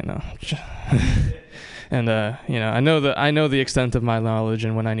 Okay, no. And I know the extent of my knowledge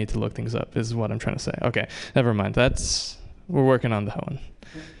and when I need to look things up is what I'm trying to say. Okay, never mind. We're working on that one.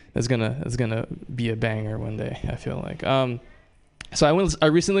 It's gonna be a banger one day, I feel like. So I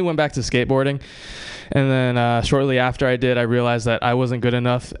recently went back to skateboarding, and then shortly after I did, I realized that I wasn't good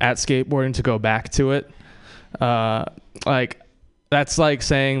enough at skateboarding to go back to it. That's like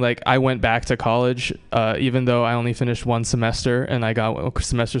saying I went back to college, even though I only finished one semester and I got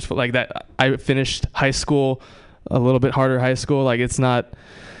semesters for that. I finished high school a little bit harder. High school, it's not.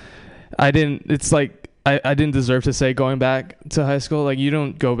 I didn't. It's I didn't deserve to say going back to high school. You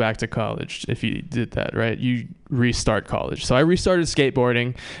don't go back to college if you did that, right? You restart college. So I restarted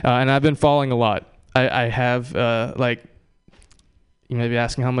skateboarding, and I've been falling a lot. I have, you may be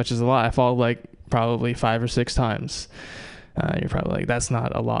asking how much is a lot. I fall probably 5 or 6 times. You're probably that's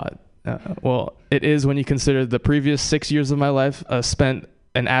not a lot. Well, it is when you consider the previous 6 years of my life spent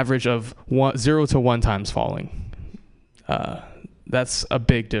an average of 0 to 1 times falling. That's a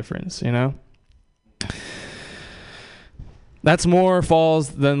big difference, That's more falls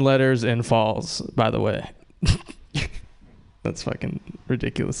than letters in falls, by the way. That's fucking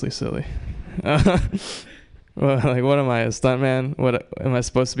ridiculously silly. Like, what am I, a stuntman? What am I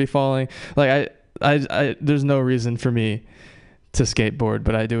supposed to be falling? Like, I there's no reason for me to skateboard,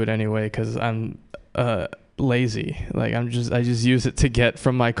 but I do it anyway because I'm lazy. Like, I just use it to get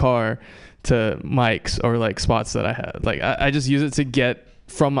from my car to mics or like spots that I have. Like, I just use it to get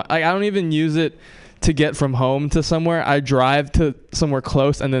from I don't even use it to get from home to somewhere. I drive to somewhere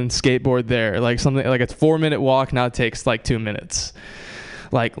close and then skateboard there. Like something like a 4-minute walk now takes like 2 minutes.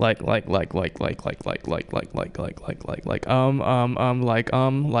 Like okay.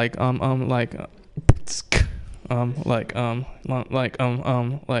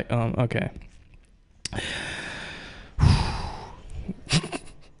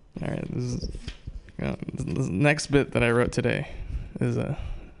 All right, this next bit that I wrote today is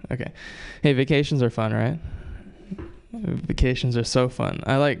okay. Hey, vacations are fun, right? Vacations are so fun.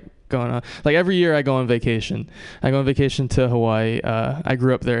 I like going on. Like, every year I go on vacation. I go on vacation to Hawaii. I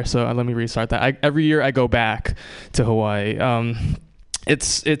grew up there, so let me restart that. Every year I go back to Hawaii.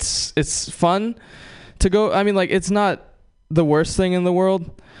 It's fun to go. I mean, like, it's not the worst thing in the world,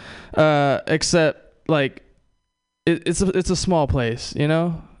 except like it's a small place, you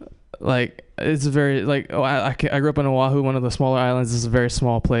know. Like, it's very like I grew up on Oahu, one of the smaller islands. This is a very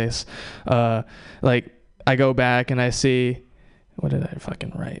small place. Like, I go back and I see, what did I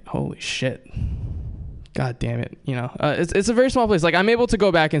fucking write? Holy shit. God damn it. You know, it's a very small place. Like, I'm able to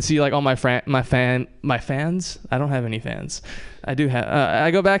go back and see like all my fans. I don't have any fans. I do have, I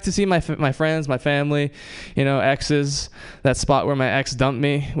go back to see my friends, my family, you know, exes, that spot where my ex dumped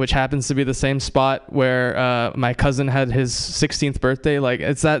me, which happens to be the same spot where, my cousin had his 16th birthday. Like,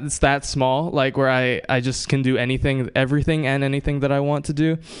 it's that small, like, where I just can do everything and anything that I want to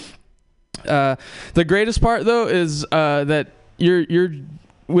do. The greatest part though is, that you're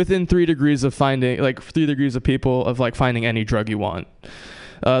within 3 degrees of finding, like 3 degrees of people of like finding any drug you want.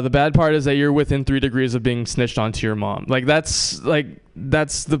 The bad part is that you're within 3 degrees of being snitched onto your mom. Like, that's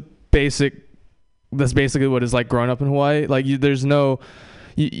basically what is like growing up in Hawaii. Like, you're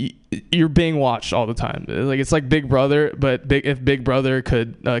being watched all the time. Like, it's like Big Brother, but if Big Brother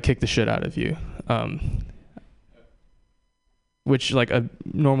could kick the shit out of you. Which, like, a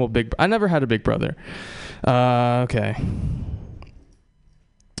normal I never had a Big Brother. Okay.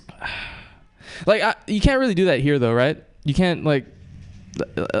 Like, you can't really do that here though, right? You can't, like,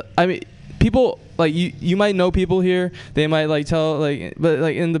 I mean, people, like, you might know people here. They might like tell, like, but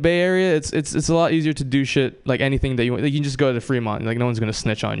like in the Bay Area, it's a lot easier to do shit, like anything that you want. Like, you can just go to Fremont, like, no one's gonna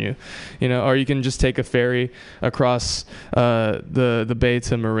snitch on you, you know. Or you can just take a ferry across the bay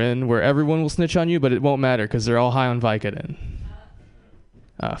to Marin, where everyone will snitch on you, but it won't matter because they're all high on Vicodin.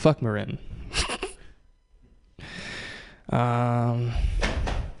 Fuck Marin.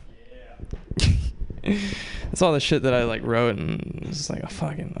 That's all the shit that I like wrote, and it's just like, I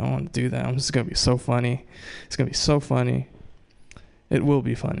want to do that. I'm just gonna be so funny. It's gonna be so funny. It will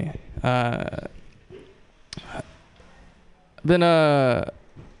be funny. Been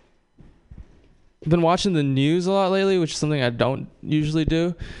watching the news a lot lately, which is something I don't usually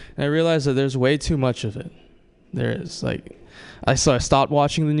do, and I realized that there's way too much of it. There is, like, I stopped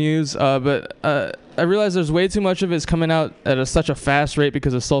watching the news, but I realized there's way too much of it. It's coming out at such a fast rate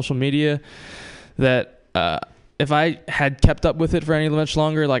because of social media that if I had kept up with it for any much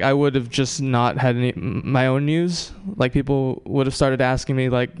longer, like, I would have just not had my own news. Like, people would have started asking me,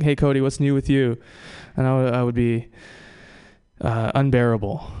 like, hey, Cody, what's new with you? And I would be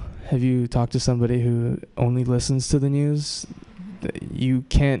unbearable. Have you talked to somebody who only listens to the news? You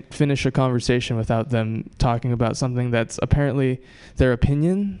can't finish a conversation without them talking about something that's apparently their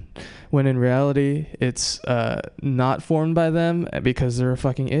opinion, when in reality it's not formed by them because they're a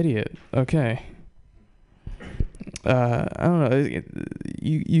fucking idiot. Okay. I don't know.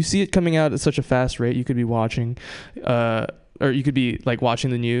 You see it coming out at such a fast rate. You could be watching, or you could be like watching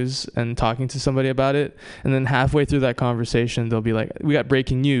the news and talking to somebody about it, and then halfway through that conversation, they'll be like, "We got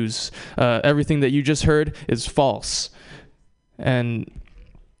breaking news. Everything that you just heard is false," and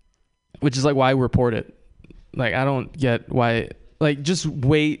which is like, why report it? Like, I don't get why. Like, just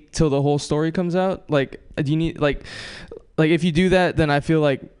wait till the whole story comes out. Like, do you need like if you do that, then I feel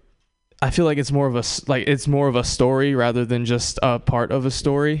like it's more of a story rather than just a part of a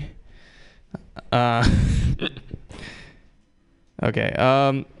story.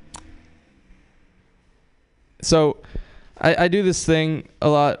 Okay. So I do this thing a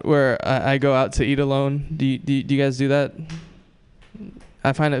lot where I go out to eat alone. Do you guys do that?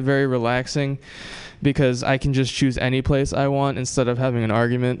 I find it very relaxing because I can just choose any place I want instead of having an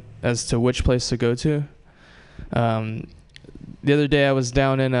argument as to which place to go to. The other day I was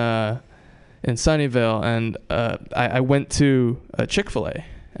down in Sunnyvale, and I went to a Chick-fil-A,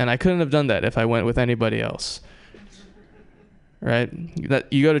 and I couldn't have done that if I went with anybody else. right?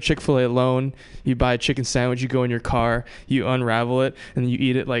 That you go to Chick-fil-A alone, you buy a chicken sandwich, you go in your car, you unravel it, and you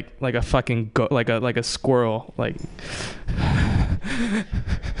eat it like a fucking like a squirrel, like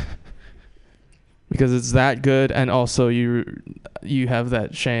because it's that good, and also you have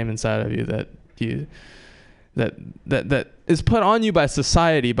that shame inside of you that is put on you by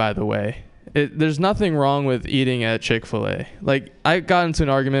society, by the way. There's nothing wrong with eating at Chick-fil-A. Like, I got into an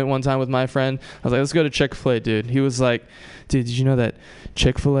argument one time with my friend. I was like, let's go to Chick-fil-A, dude. He was like, dude, did you know that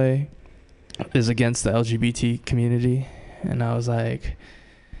Chick-fil-A is against the LGBT community? And I was like,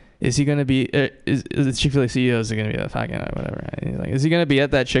 is he going to be, is the Chick-fil-A CEO, is he going to be that fucking, whatever. And he's like, is he going to be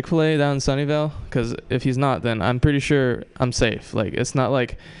at that Chick-fil-A down in Sunnyvale? Because if he's not, then I'm pretty sure I'm safe. Like, it's not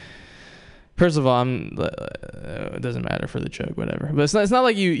like, first of all, it doesn't matter for the joke, whatever. But it's not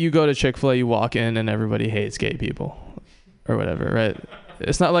like you go to Chick-fil-A, you walk in, and everybody hates gay people or whatever, right?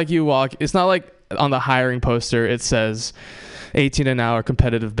 It's not like it's not like on the hiring poster it says 18 an hour,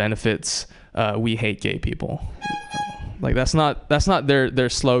 competitive benefits, we hate gay people. Like, that's not their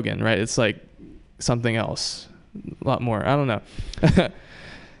slogan, right? It's like something else, a lot more. I don't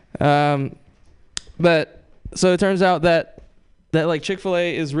know. But so it turns out that like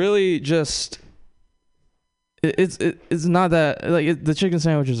Chick-fil-A is really just it's not that like the chicken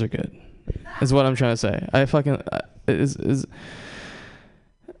sandwiches are good, is what I'm trying to say.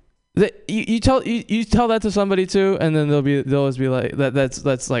 You tell that to somebody too, and then they'll always be like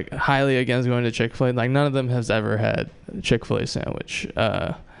that's like highly against going to Chick-fil-A. Like, none of them has ever had a Chick-fil-A sandwich,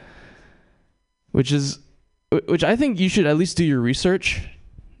 which I think you should at least do your research,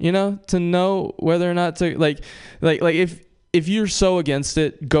 to know whether or not to like if you're so against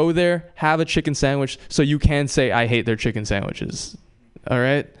it, go there, have a chicken sandwich so you can say, I hate their chicken sandwiches. All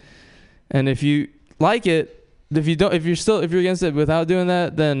right? And if you like it, if you're against it without doing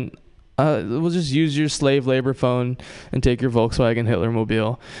that, then we'll just use your slave labor phone and take your Volkswagen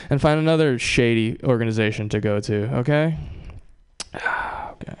Hitlermobile and find another shady organization to go to, okay?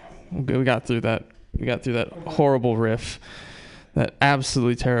 Okay. We got through that. We got through that horrible riff. That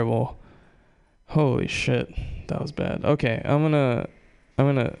absolutely terrible. Holy shit. That was bad. Okay, I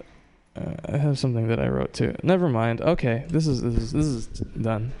have something that I wrote too. Never mind. Okay, this is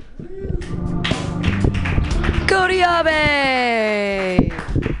done. Kodiabe!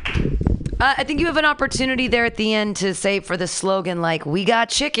 I think you have an opportunity there at the end to say for the slogan, like, we got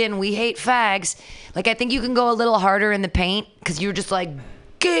chicken, we hate fags. Like, I think you can go a little harder in the paint, because you're just like,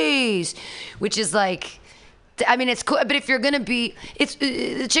 gays, which is like, I mean, it's cool, but if you're going to be,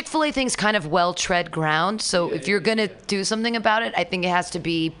 the Chick-fil-A thing's kind of well-tread ground, so if you're going to do something about it, I think it has to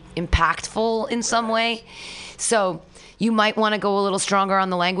be impactful in some way. So you might want to go a little stronger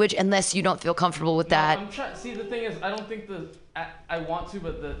on the language, unless you don't feel comfortable with that. See, the thing is, I don't think I want to,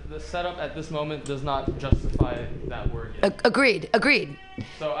 but the setup at this moment does not justify that word yet. Agreed.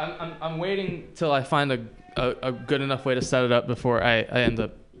 So I'm waiting till I find a good enough way to set it up before I end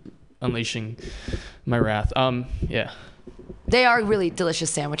up unleashing my wrath. Yeah. They are really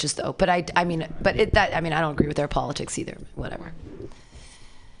delicious sandwiches, though. But I don't agree with their politics either. Whatever.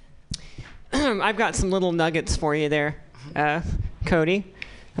 I've got some little nuggets for you there, Cody,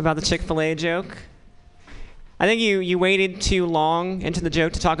 about the Chick-fil-A joke. I think you waited too long into the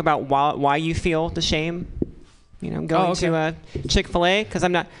joke to talk about why you feel the shame, going to Chick-fil-A, because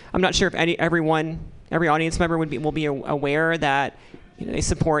I'm not sure if every audience member will be aware that they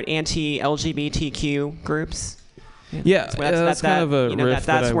support anti-LGBTQ groups. Yeah, that's kind of a riff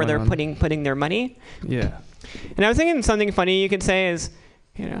that's where they're putting their money. Yeah. And I was thinking something funny you could say is,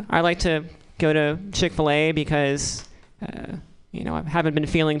 I like to go to Chick-fil-A because, I haven't been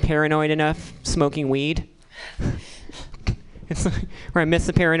feeling paranoid enough smoking weed. It's like, where I miss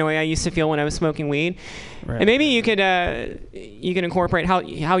the paranoia I used to feel when I was smoking weed. Right. And maybe you could incorporate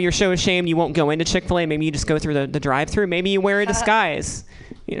how your show is shamed. You won't go into Chick-fil-A. Maybe you just go through the drive-through. Maybe you wear a disguise.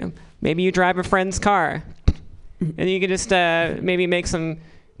 Maybe you drive a friend's car, and you could just maybe make some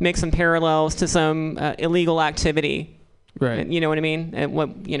parallels to some illegal activity. Right. And, you know what I mean? And what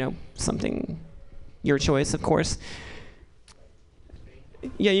something, your choice, of course.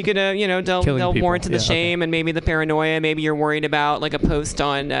 Yeah, you could, delve more into the shame and maybe the paranoia. Maybe you're worried about like a post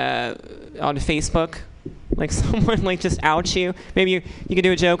on Facebook, like someone like just outs you. Maybe you could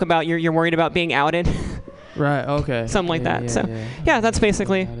do a joke about you're worried about being outed. Right. Okay. Something like that. Yeah, that's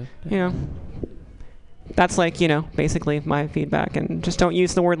basically, that's like basically my feedback. And just don't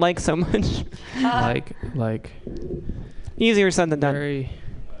use the word like so much. like. Easier said than done.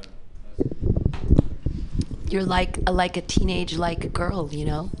 You're like a teenage girl,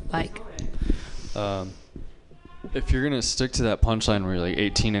 like. If you're gonna stick to that punchline where you're like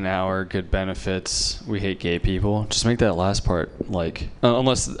 18 an hour, good benefits, we hate gay people, just make that last part like,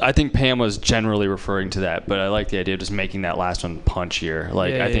 unless I think Pam was generally referring to that, but I like the idea of just making that last one punchier.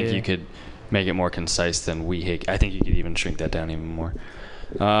 Like I think you could make it more concise than we hate. I think you could even shrink that down even more.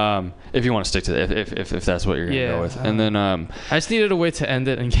 If you want to stick to that, if that's what you're gonna go with, and then I just needed a way to end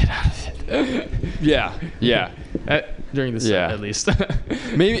it and get out of it. yeah. During the set, at least.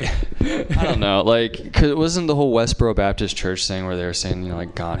 Maybe I don't know. Like, cause it wasn't the whole Westboro Baptist Church thing where they were saying, you know,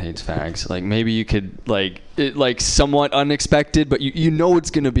 like God hates fags. Like maybe you could like it, like somewhat unexpected, but you know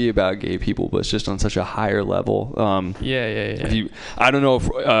it's gonna be about gay people, but it's just on such a higher level. If I don't know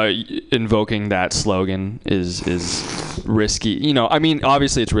if invoking that slogan is risky. You know, I mean,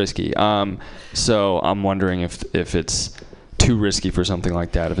 obviously it's risky. So I'm wondering if it's too risky for something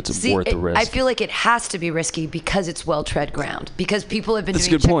like that, if it's worth the risk. I feel like it has to be risky because it's well-tread ground. Because people have been That's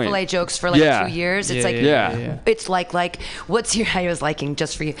doing Chick-fil-A jokes for like 2 years. It's it's like what's your, I was liking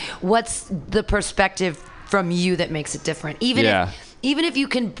just for you, what's the perspective from you that makes it different? Even if you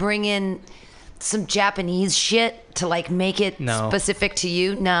can bring in some Japanese shit to like make it specific to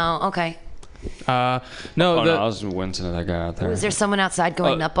you. No, okay. I was wincing at that guy out there. Was there someone outside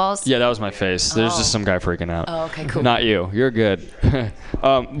going nutballs? Yeah, that was my face. There's just some guy freaking out. Oh, okay, cool. Not you. You're good. The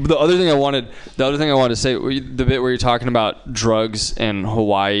other thing I wanted to say, the bit where you're talking about drugs and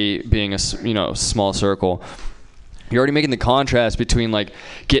Hawaii being a small circle. You're already making the contrast between like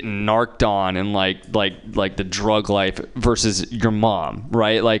getting narked on and like the drug life versus your mom,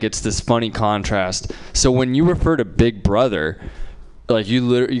 right? Like it's this funny contrast. So when you refer to Big Brother, like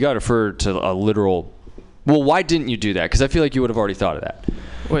you got to refer to a literal. Well, why didn't you do that? Because I feel like you would have already thought of that.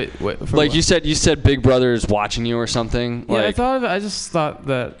 Wait. Like what? you said, Big Brother is watching you or something. Yeah, like, I thought of it. I just thought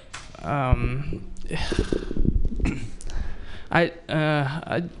that.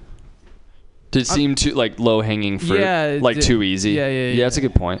 Did it seem too like low hanging fruit? Yeah, like too easy. Yeah. That's a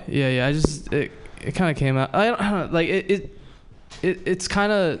good point. Yeah. I just it kind of came out. I don't like it's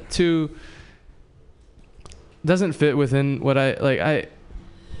kind of too. Doesn't fit within what I like.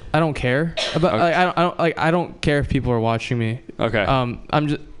 I don't care about. Okay. I don't care if people are watching me. Okay. I'm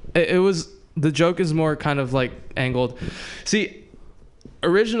just. It was the joke is more kind of like angled. See,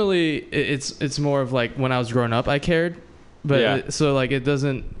 originally it's more of like when I was growing up I cared, but so like it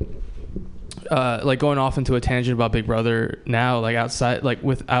doesn't. Like going off into a tangent about Big Brother now, like outside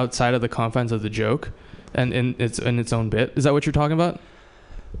of the confines of the joke, and in its own bit. Is that what you're talking about?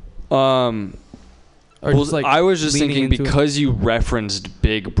 I was just thinking because you referenced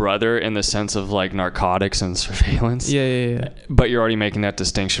Big Brother in the sense of like narcotics and surveillance. Yeah. But you're already making that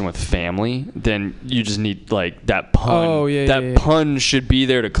distinction with family. Then you just need like that pun. Oh yeah. That pun should be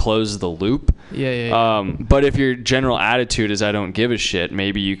there to close the loop. Yeah. But if your general attitude is I don't give a shit,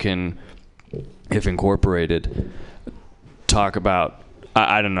 maybe you can, if incorporated, talk about.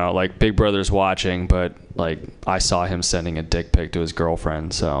 I don't know, like Big Brother's watching, but like I saw him sending a dick pic to his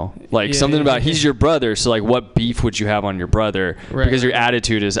girlfriend. So like something about he's your brother. So like what beef would you have on your brother? Right, because your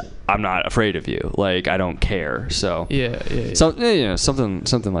attitude is I'm not afraid of you. Like I don't care. So So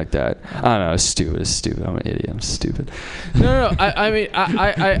something like that. I don't know. It's stupid. I'm an idiot. I'm stupid. No. I mean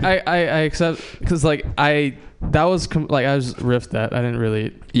I accept because like that was I was riffed that I didn't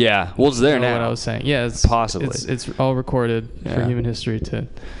really. Yeah, well, it's there know now. What I was saying. Yeah, it's possibly. It's all recorded for human history to.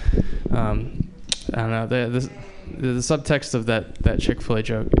 I don't know. The subtext of that Chick-fil-A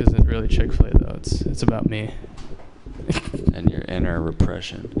joke isn't really Chick-fil-A though. It's about me. And your inner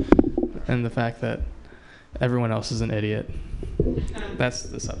repression. And the fact that everyone else is an idiot. That's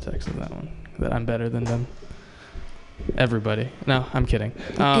the subtext of that one. That I'm better than them. Everybody. No, I'm kidding.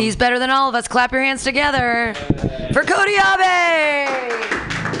 He's better than all of us. Clap your hands together for Cody Abe.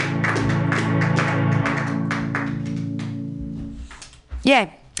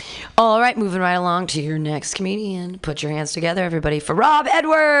 Yay. All right, moving right along to your next comedian. Put your hands together, everybody, for Rob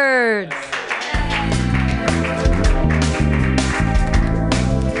Edwards.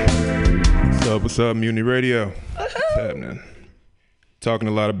 What's up, Mutiny Radio? What's happening? Talking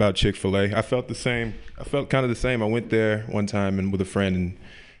a lot about Chick-fil-A. I felt kind of the same. I went there one time and with a friend, and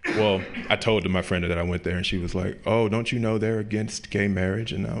well, I told my friend that I went there, and she was like, "Oh, don't you know they're against gay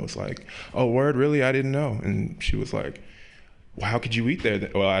marriage?" And I was like, "Oh, word, really? I didn't know." And she was like, "Well, how could you eat there?"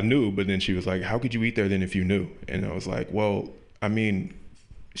 Well, I knew, but then she was like, "How could you eat there then if you knew?" And I was like, "Well, I mean,"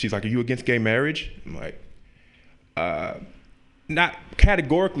 she's like, "Are you against gay marriage?" I'm like, "Not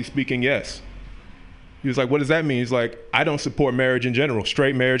categorically speaking, yes." He was like, "What does that mean?" He's like, "I don't support marriage in general.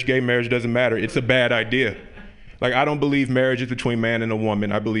 Straight marriage, gay marriage, doesn't matter. It's a bad idea. Like, I don't believe marriage is between man and a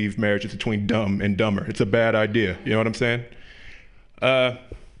woman. I believe marriage is between dumb and dumber. It's a bad idea." You know what I'm saying? I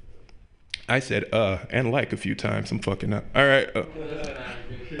I said and like a few times. I'm fucking up. All right.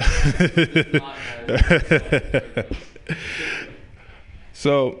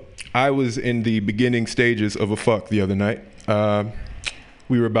 So I was in the beginning stages of a fuck the other night.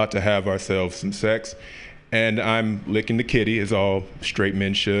 We were about to have ourselves some sex, and I'm licking the kitty, as all straight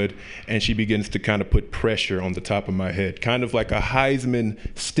men should, and she begins to kind of put pressure on the top of my head, kind of like a Heisman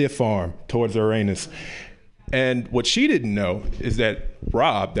stiff arm towards her anus. And what she didn't know is that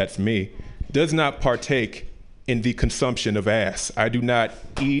Rob, that's me, does not partake in the consumption of ass. I do not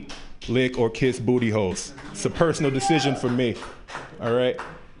eat, lick, or kiss booty holes. It's a personal decision for me, all right?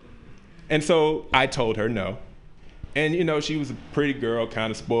 And so I told her no. And you know, she was a pretty girl, kind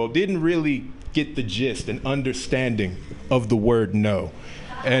of spoiled, didn't really get the gist and understanding of the word no.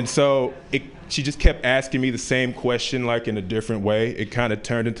 And so she just kept asking me the same question, like in a different way. It kind of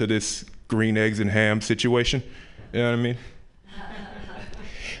turned into this green eggs and ham situation. You know what I mean?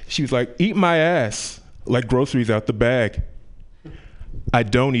 She was like, eat my ass like groceries out the bag. I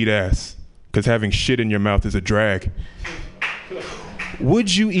don't eat ass because having shit in your mouth is a drag.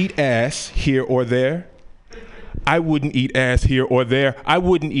 Would you eat ass here or there? I wouldn't eat ass here or there. I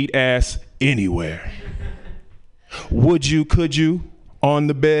wouldn't eat ass anywhere. Would you, could you, on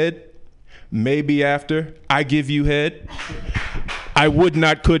the bed? Maybe after I give you head? I would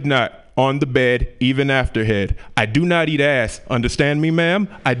not, could not, on the bed, even after head. I do not eat ass. Understand me, ma'am?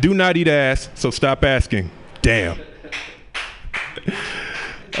 I do not eat ass, so stop asking. Damn.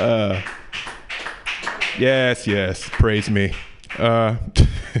 Yes, praise me.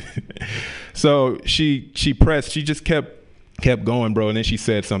 So she pressed, she just kept going, bro, and then she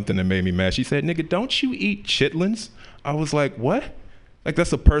said something that made me mad. She said, nigga, don't you eat chitlins? I was like, what? Like,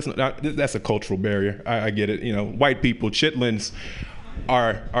 that's a cultural barrier. I get it. You know, white people, chitlins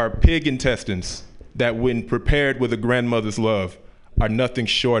are pig intestines that, when prepared with a grandmother's love, are nothing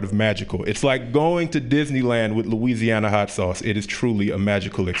short of magical. It's like going to Disneyland with Louisiana hot sauce. It is truly a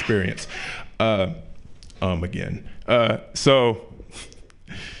magical experience. Again. So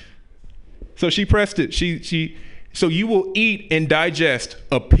she pressed it. So you will eat and digest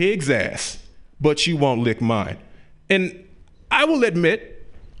a pig's ass, but you won't lick mine. And I will admit,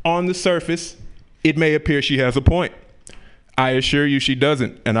 on the surface, it may appear she has a point. I assure you she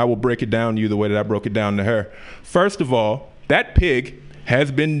doesn't, and I will break it down to you the way that I broke it down to her. First of all, that pig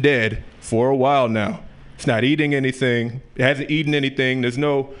has been dead for a while now. It's not eating anything. It hasn't eaten anything. There's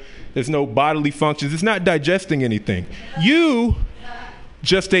no bodily functions. It's not digesting anything. You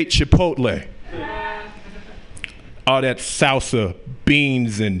just ate Chipotle. All that salsa,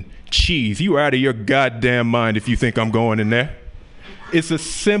 beans, and cheese. You are out of your goddamn mind if you think I'm going in there. It's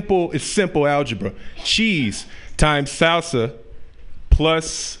simple algebra. Cheese times salsa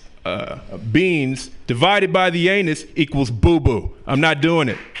plus beans divided by the anus equals boo-boo. I'm not doing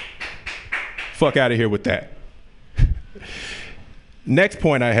it. Fuck out of here with that. Next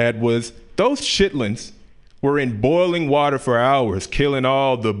point I had was those chitlins were in boiling water for hours, killing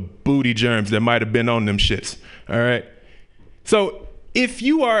all the booty germs that might have been on them shits. All right. So if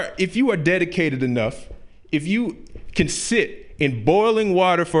you are dedicated enough, if you can sit in boiling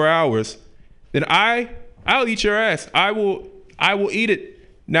water for hours, then I'll eat your ass. I will eat it.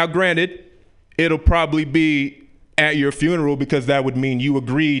 Now, granted, it'll probably be at your funeral because that would mean you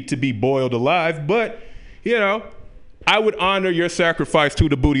agreed to be boiled alive. But, you know, I would honor your sacrifice to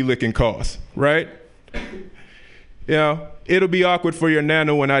the booty licking cause, right? You know, it'll be awkward for your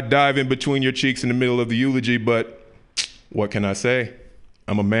nana when I dive in between your cheeks in the middle of the eulogy, but what can I say?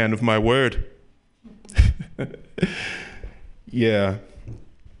 I'm a man of my word. Yeah.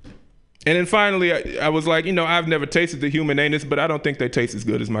 And then finally, I was like, you know, I've never tasted the human anus, but I don't think they taste as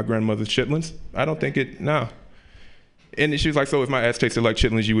good as my grandmother's chitlins. I don't think no. And she was like, so if my ass tasted like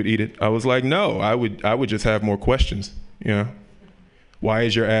chitlins, you would eat it? I was like, no, I would just have more questions, you know? Why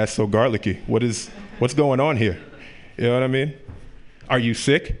is your ass so garlicky? What's going on here? You know what I mean? Are you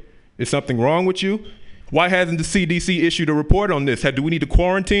sick? Is something wrong with you? Why hasn't the CDC issued a report on this? Do we need to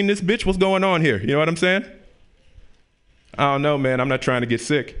quarantine this bitch? What's going on here? You know what I'm saying? I don't know, man. I'm not trying to get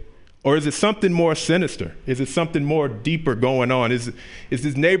sick. Or is it something more sinister? Is it something more deeper going on? Is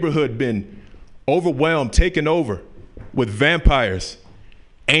this neighborhood been overwhelmed, taken over with vampires,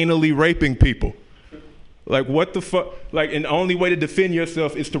 anally raping people? Like, what the fuck? Like, and the only way to defend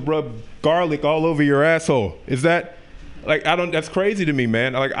yourself is to rub garlic all over your asshole. Is that, like, that's crazy to me,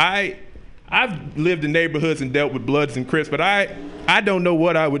 man. Like, I've lived in neighborhoods and dealt with Bloods and Crips, but I don't know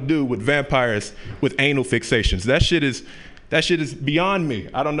what I would do with vampires with anal fixations. That shit is beyond me.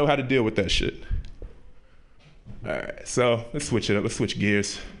 I don't know how to deal with that shit. All right, so let's switch it up. Let's switch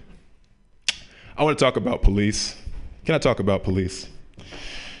gears. I want to talk about police. Can I talk about police?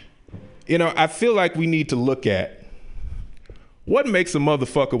 you know, I feel like we need to look at what makes a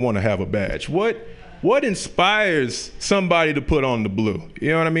motherfucker want to have a badge. What inspires somebody to put on the blue?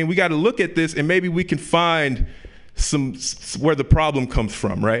 You know what I mean? We got to look at this, and maybe we can find some where the problem comes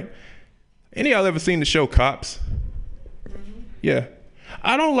from, right? Any of y'all ever seen the show Cops? Yeah.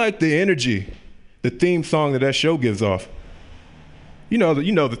 I don't like the energy, the theme song that show gives off. You know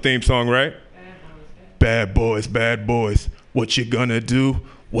the theme song, right? Bad boys, bad boys. What you gonna do?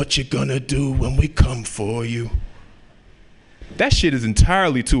 What you gonna do when we come for you? That shit is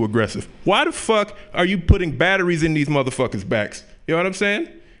entirely too aggressive. Why the fuck are you putting batteries in these motherfuckers' backs? You know what I'm saying?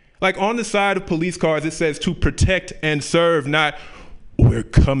 Like on the side of police cars, it says to protect and serve, not we're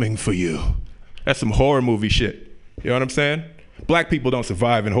coming for you. That's some horror movie shit. You know what I'm saying? Black people don't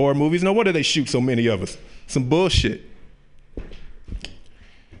survive in horror movies. No wonder they shoot so many of us. Some bullshit.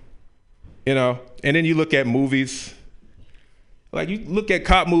 You know, and then you look at movies, like you look at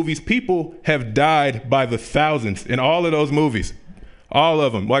cop movies, people have died by the thousands in all of those movies. All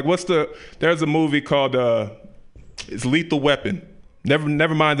of them. Like there's a movie called, it's Lethal Weapon.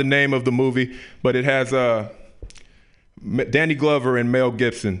 Never mind the name of the movie, but it has Danny Glover and Mel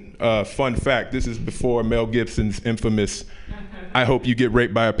Gibson. Fun fact, this is before Mel Gibson's infamous, I hope you get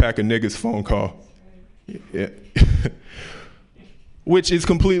raped by a pack of niggas phone call. Yeah. Which is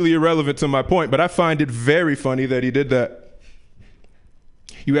completely irrelevant to my point, but I find it very funny that he did that.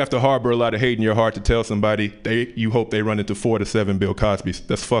 You have to harbor a lot of hate in your heart to tell somebody you hope they run into 4 to 7 Bill Cosbys.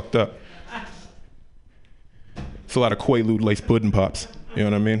 That's fucked up. It's a lot of Quaalude-laced pudding pops. You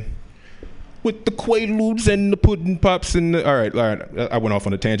know what I mean? With the Quaaludes and the pudding pops and all right. I went off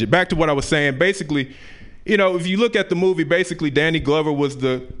on a tangent. Back to what I was saying. Basically, you know, if you look at the movie, basically Danny Glover was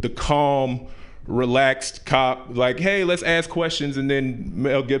the calm, relaxed cop, like, hey, let's ask questions, and then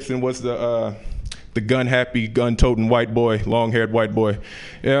Mel Gibson was the gun-happy, gun-toting white boy, long-haired white boy,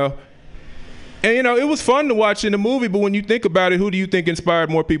 you know? And, you know, it was fun to watch in the movie, but when you think about it, who do you think inspired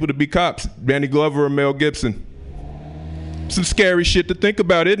more people to be cops, Danny Glover or Mel Gibson? Some scary shit to think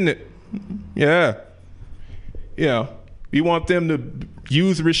about, isn't it? Yeah. You know, you want them to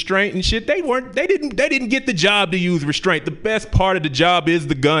use restraint and shit. They didn't get the job to use restraint. The best part of the job is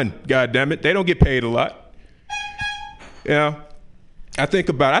the gun. God damn it. They don't get paid a lot. You know, I think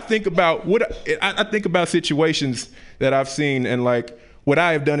about situations that I've seen and like, would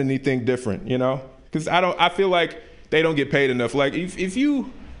I have done anything different, you know? Because I feel like they don't get paid enough. Like if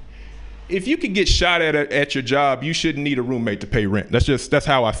you could get shot at your job, you shouldn't need a roommate to pay rent. That's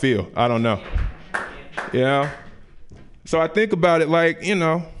how I feel. I don't know. You know? So I think about it like, you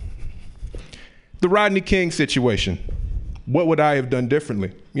know, the Rodney King situation. What would I have done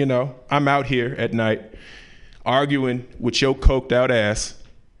differently? You know, I'm out here at night arguing with your coked out ass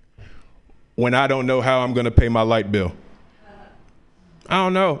when I don't know how I'm going to pay my light bill. I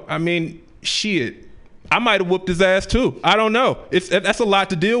don't know. I mean, shit. I might have whooped his ass too. I don't know. That's a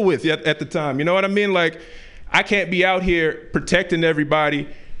lot to deal with at the time. You know what I mean? Like, I can't be out here protecting everybody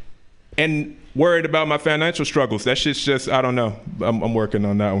and worried about my financial struggles. That shit's just, I don't know. I'm working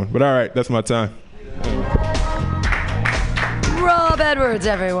on that one. But all right, that's my time. Rob Edwards,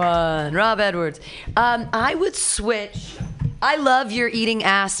 everyone. Rob Edwards. I would switch. I love your eating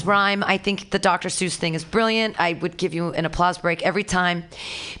ass rhyme. I think the Dr. Seuss thing is brilliant. I would give you an applause break every time.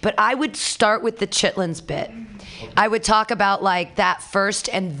 But I would start with the chitlins bit. I would talk about like that first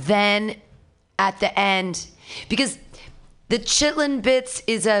and then at the end. Because the chitlin bits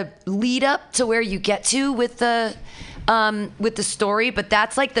is a lead up to where you get to with the story, but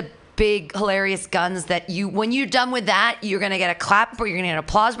that's like the big hilarious guns that when you're done with that, you're gonna get a clap or you're gonna get an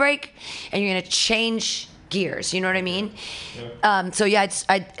applause break, and you're gonna change gears. You know what I mean? Yeah. So yeah,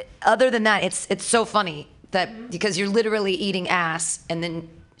 other than that, it's so funny that because you're literally eating ass, and then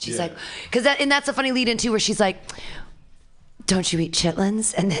she's like, that's a funny lead in too, where she's like, don't you eat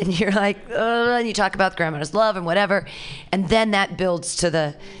chitlins? And then you're like, and you talk about grandma's love and whatever. And then that builds to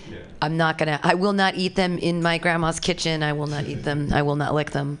the, I will not eat them in my grandma's kitchen. I will not eat them. I will not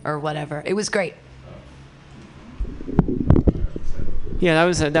lick them or whatever. It was great. Yeah,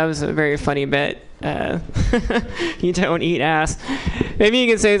 that was a very funny bit. You don't eat ass. Maybe you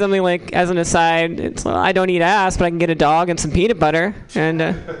could say something like, as an aside, I don't eat ass, but I can get a dog and some peanut butter. And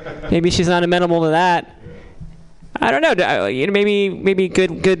maybe she's not amenable to that. I don't know. Maybe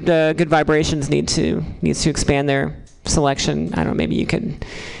good vibrations needs to expand their selection. I don't know. Maybe you could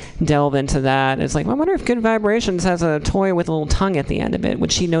delve into that. It's like, I wonder if Good Vibrations has a toy with a little tongue at the end of it.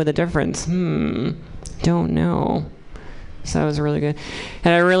 Would she know the difference? Don't know. So that was really good,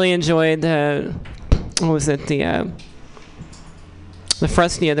 and I really enjoyed the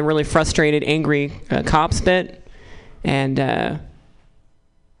really frustrated, angry cops bit, and.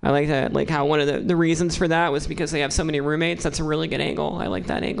 I like that, like how one of the reasons for that was because they have so many roommates. That's a really good angle. I like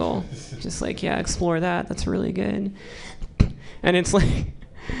that angle. Just like, yeah, explore that. That's really good. And it's like,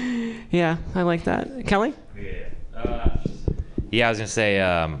 yeah, I like that. Kelly? Yeah, I was gonna say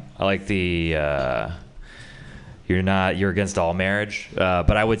I like the you're against all marriage,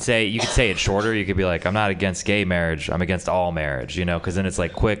 but I would say you could say it shorter. You could be like, I'm not against gay marriage. I'm against all marriage. Because then it's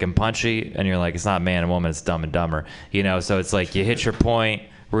like quick and punchy, and you're like, it's not man and woman. It's dumb and dumber. So it's like you hit your point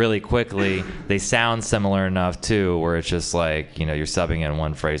really quickly. They sound similar enough too, where it's just like you're subbing in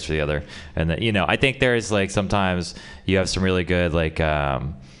one phrase for the other, and then I think there's like sometimes you have some really good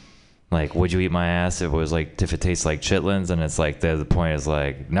like, would you eat my ass if it tastes like chitlins? And it's like the point is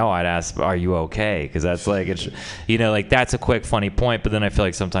like, no, I'd ask, are you okay? Because that's like, it's, like that's a quick, funny point. But then I feel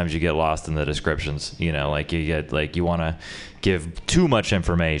like sometimes you get lost in the descriptions. Like you get like you want to give too much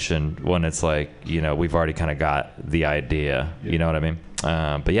information when it's like we've already kind of got the idea. You know what I mean?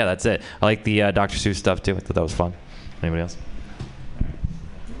 But yeah, that's it. I like the Dr. Seuss stuff too. I thought that was fun. Anybody else?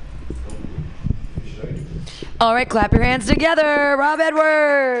 All right, clap your hands together. Rob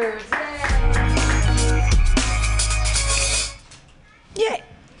Edwards. Yay.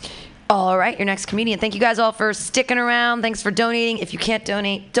 All right, your next comedian. Thank you guys all for sticking around. Thanks for donating. If you can't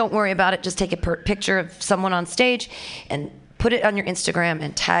donate, don't worry about it. Just take a picture of someone on stage and put it on your Instagram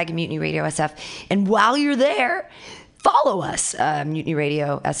and tag Mutiny Radio SF. And while you're there, follow us, Mutiny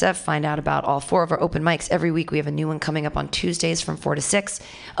Radio SF. Find out about all 4 of our open mics. Every week we have a new one coming up on Tuesdays from 4 to 6.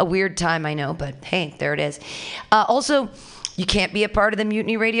 A weird time, I know, but hey, there it is. Also, you can't be a part of the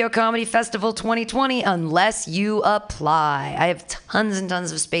Mutiny Radio Comedy Festival 2020 unless you apply. I have tons and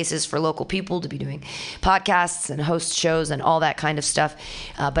tons of spaces for local people to be doing podcasts and host shows and all that kind of stuff,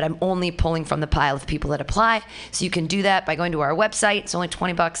 but I'm only pulling from the pile of people that apply. So you can do that by going to our website. It's only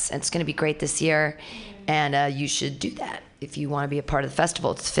 $20, and it's going to be great this year. And you should do that if you want to be a part of the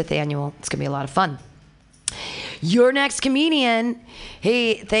festival. It's the 5th annual. It's going to be a lot of fun. Your next comedian.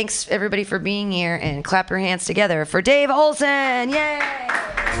 Hey, thanks everybody for being here, and clap your hands together for Dave Olson. Yay!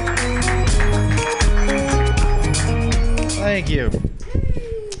 Thank you.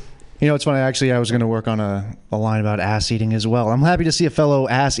 It's funny. Actually, I was going to work on a line about ass eating as well. I'm happy to see a fellow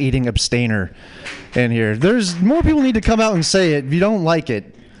ass eating abstainer in here. There's more people need to come out and say it if you don't like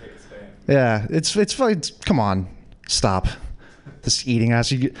it. Yeah, it's fun. Come on, stop this eating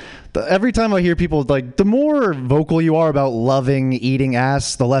ass. Every time I hear people, like, the more vocal you are about loving eating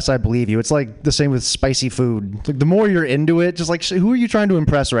ass, the less I believe you. It's like the same with spicy food. It's like the more you're into it, just like, who are you trying to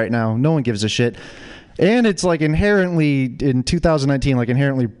impress right now? No one gives a shit. And it's like inherently, in 2019, like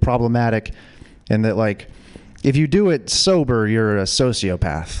inherently problematic, in that, like, if you do it sober, you're a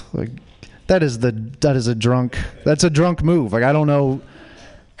sociopath. Like, that's a drunk move. Like, I don't know.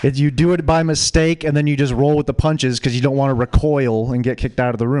 If you do it by mistake and then you just roll with the punches because you don't want to recoil and get kicked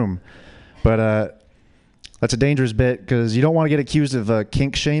out of the room. But that's a dangerous bit because you don't want to get accused of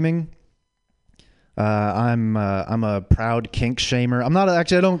kink shaming. I'm a proud kink shamer. I'm not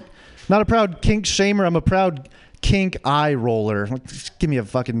a proud kink shamer. I'm a proud kink eye roller. Just give me a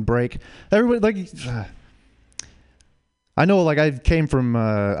fucking break. Everybody, like, I know, like, I've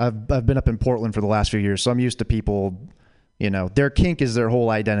been up in Portland for the last few years, so I'm used to people. Their kink is their whole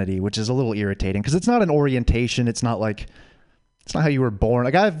identity, which is a little irritating because it's not an orientation. It's not how you were born.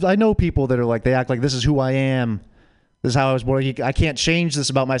 Like, I know people that are like, they act like this is who I am. This is how I was born. I can't change this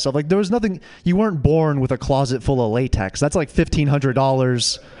about myself. Like, there was nothing. You weren't born with a closet full of latex. That's like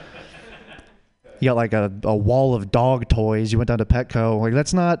 $1,500. You got like a wall of dog toys. You went down to Petco. Like,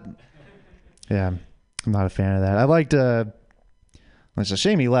 that's not. Yeah, I'm not a fan of that. I liked. It's a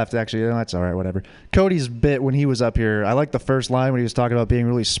shame he left, actually. That's all right, whatever. Cody's bit when he was up here, I liked the first line when he was talking about being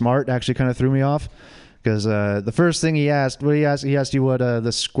really smart. Actually kind of threw me off because the first thing he asked you what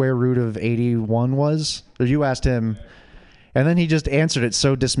the square root of 81 was. Or you asked him, and then he just answered it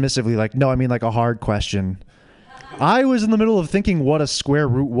so dismissively, like, no, I mean like a hard question. I was in the middle of thinking what a square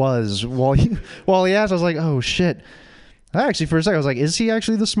root was while he asked. I was like, oh shit. Actually, for a second, I was like, is he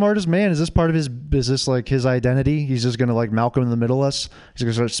actually the smartest man? Is this like his identity? He's just going to like Malcolm in the Middle us? He's going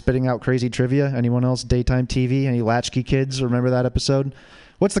to start spitting out crazy trivia? Anyone else? Daytime TV? Any latchkey kids? Remember that episode?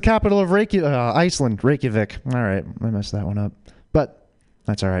 What's the capital of Iceland? Reykjavik. All right. I messed that one up. But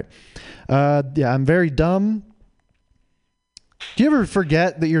that's all right. Yeah, I'm very dumb. Do you ever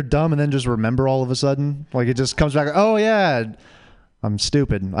forget that you're dumb and then just remember all of a sudden? Like it just comes back. Oh, yeah. I'm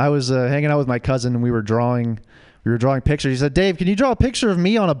stupid. I was hanging out with my cousin and we were drawing pictures. He said, Dave, can you draw a picture of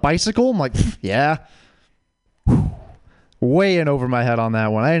me on a bicycle? I'm like, yeah. Way in over my head on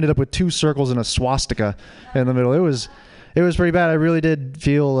that one. I ended up with 2 circles and a swastika in the middle. It was pretty bad. I really did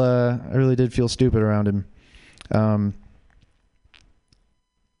feel stupid around him.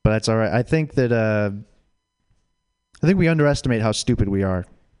 but that's all right. I think we underestimate how stupid we are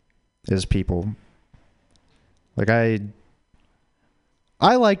as people. Like I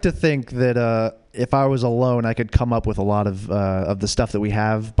like to think that if I was alone, I could come up with a lot of the stuff that we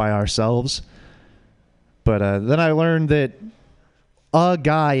have by ourselves. But then I learned that a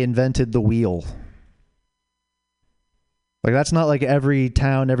guy invented the wheel. Like that's not like every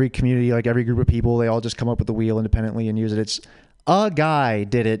town, every community, like every group of people, they all just come up with the wheel independently and use it. It's a guy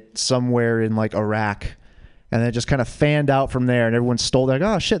did it somewhere in like Iraq. And then it just kind of fanned out from there, and everyone stole it. Like,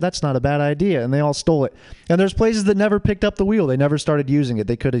 oh, shit, that's not a bad idea. And they all stole it. And there's places that never picked up the wheel. They never started using it.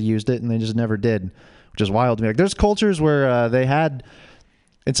 They could have used it, and they just never did, which is wild to me. Like, there's cultures where they had,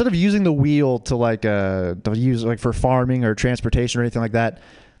 instead of using the wheel to use like for farming or transportation or anything like that,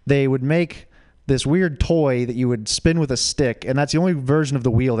 they would make this weird toy that you would spin with a stick, and that's the only version of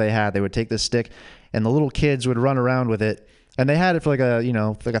the wheel they had. They would take this stick, and the little kids would run around with it. And they had it for like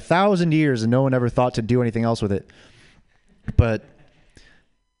 1,000 years, and no one ever thought to do anything else with it. But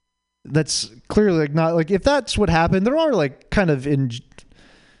that's clearly like not like, if that's what happened, there are like kind of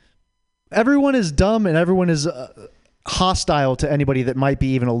everyone is dumb and everyone is hostile to anybody that might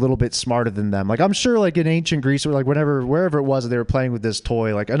be even a little bit smarter than them. Like I'm sure like in ancient Greece or like wherever it was that they were playing with this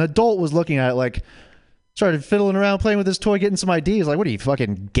toy, like an adult was looking at it like, started fiddling around playing with this toy, getting some ideas. Like, what are you,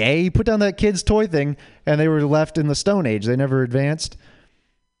 fucking gay? Put down that kid's toy thing. And they were left in the Stone Age. They never advanced.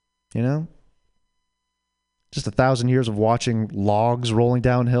 You know? Just 1,000 years of watching logs rolling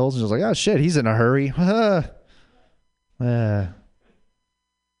down hills. And just like, oh, shit, he's in a hurry. Yeah,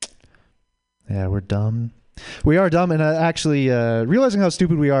 we're dumb. We are dumb. And actually, realizing how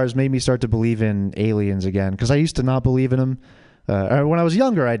stupid we are has made me start to believe in aliens again. Because I used to not believe in them. When I was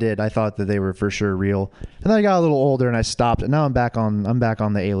younger, I did. I thought that they were for sure real, and then I got a little older and I stopped. And now I'm back on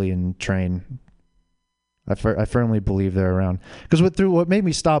the alien train. I firmly believe they're around. Because what made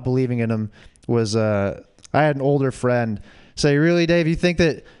me stop believing in them was I had an older friend say, "Really, Dave? You think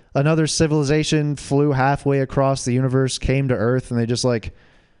that another civilization flew halfway across the universe, came to Earth, and they just like,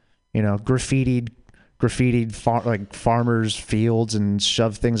 graffitied farmers' fields and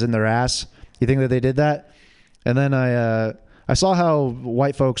shoved things in their ass? You think that they did that?" And then I saw how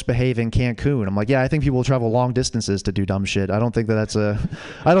white folks behave in Cancun. I'm like, yeah, I think people travel long distances to do dumb shit. I don't think that's like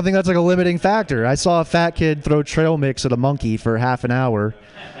a limiting factor. I saw a fat kid throw trail mix at a monkey for half an hour.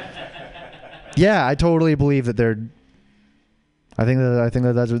 Yeah, I totally believe that I think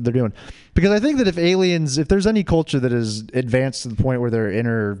that that's what they're doing. Because I think that if there's any culture that is advanced to the point where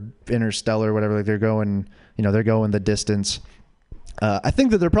they're interstellar, whatever, like they're going the distance, I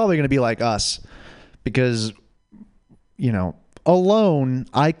think that they're probably going to be like us. Because, alone,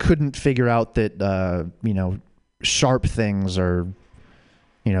 I couldn't figure out that, sharp things are,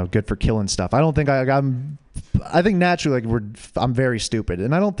 good for killing stuff. I don't think I think naturally, like I'm very stupid,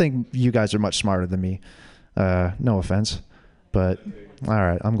 and I don't think you guys are much smarter than me. No offense, but all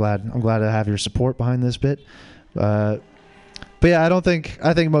right, I'm glad to have your support behind this bit. But yeah,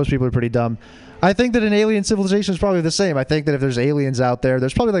 I think most people are pretty dumb. I think that an alien civilization is probably the same. I think that if there's aliens out there,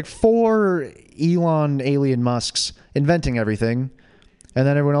 there's probably like 4 Elon alien Musks inventing everything, and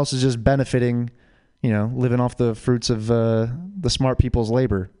then everyone else is just benefiting, living off the fruits of the smart people's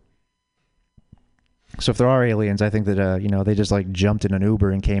labor. So if there are aliens, I think that they just like jumped in an Uber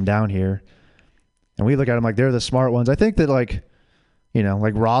and came down here, and we look at them like they're the smart ones. I think that like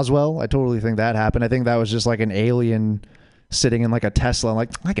Roswell, I totally think that happened. I think that was just like an alien sitting in like a Tesla, like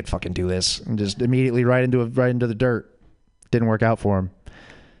I could fucking do this, and just immediately right into the dirt. Didn't work out for him.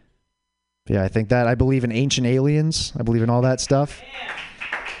 Yeah, I think that I believe in ancient aliens. I believe in all that stuff.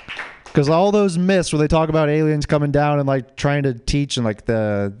 Because all those myths where they talk about aliens coming down and like trying to teach and like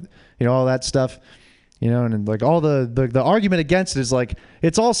the all that stuff, and like all the argument against it is like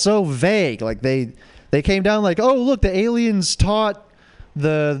it's all so vague. Like they came down like, oh look, the aliens taught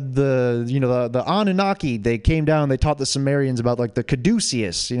the Anunnaki. They came down, they taught the Sumerians about like the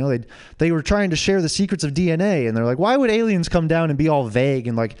Caduceus. They were trying to share the secrets of DNA, and they're like, why would aliens come down and be all vague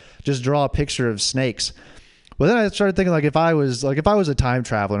and like just draw a picture of snakes? Well, then I started thinking like if I was a time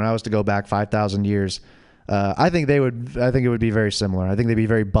traveler and I was to go back 5,000 years, I think it would be very similar. I think they'd be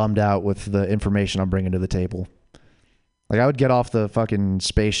very bummed out with the information I'm bringing to the table. Like, I would get off the fucking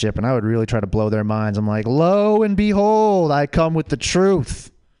spaceship and I would really try to blow their minds. I'm like, lo and behold, I come with the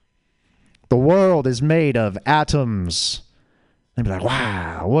truth. The world is made of atoms. And they'd be like,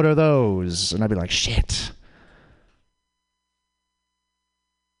 wow, what are those? And I'd be like, shit.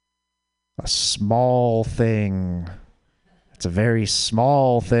 A small thing. It's a very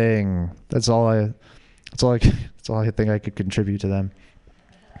small thing. That's all I think I could contribute to them.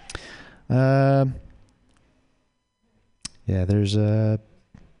 Yeah, there's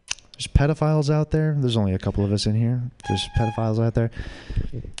There's pedophiles out there. There's only a couple of us in here. There's pedophiles out there.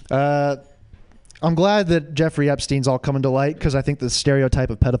 I'm glad that Jeffrey Epstein's all coming to light because I think the stereotype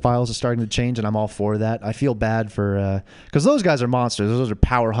of pedophiles is starting to change, and I'm all for that. I feel bad for because those guys are monsters. Those are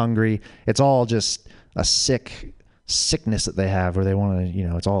power hungry. It's all just a sickness that they have where they want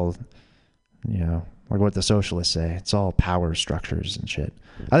to, it's all, like what the socialists say. It's all power structures and shit.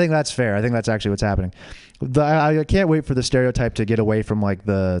 I think that's fair. I think that's actually what's happening. I can't wait for the stereotype to get away from like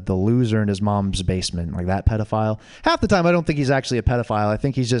the loser in his mom's basement, like that pedophile. Half the time, I don't think he's actually a pedophile. I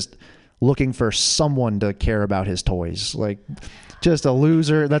think he's just looking for someone to care about his toys. Like, just a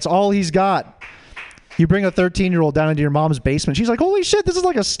loser. That's all he's got. You bring a 13-year-old down into your mom's basement. She's like, holy shit, this is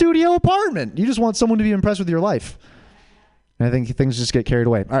like a studio apartment. You just want someone to be impressed with your life. And I think things just get carried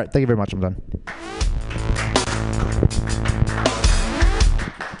away. All right, thank you very much. I'm done.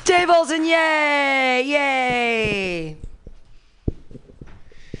 Dave Olson, yay! Yay!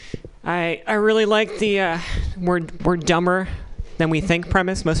 I really like the we're dumber than we think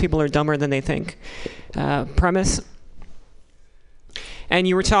premise. Most people are dumber than they think premise. And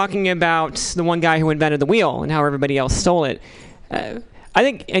you were talking about the one guy who invented the wheel and how everybody else stole it. I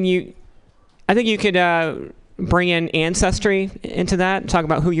think you could bring in ancestry into that. Talk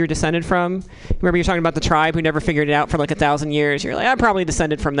about who you're descended from. Remember, you're talking about the tribe who never figured it out for like 1,000 years. You're like, I'm probably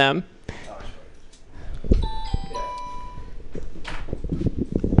descended from them.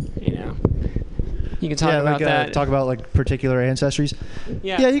 You can talk about that. Talk about like particular ancestries.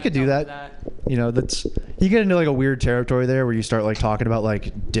 Yeah, you could do that. That's you get into like a weird territory there where you start like talking about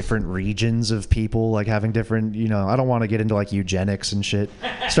like different regions of people like having different. I don't want to get into like eugenics and shit.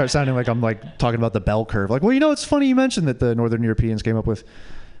 Start sounding like I'm like talking about the bell curve. Like, well, it's funny you mentioned that the Northern Europeans came up with,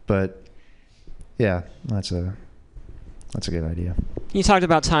 but yeah, that's a good idea. You talked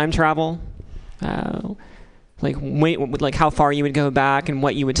about time travel. Like how far you would go back and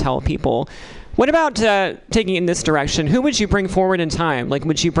what you would tell people. What about taking it in this direction? Who would you bring forward in time? Like,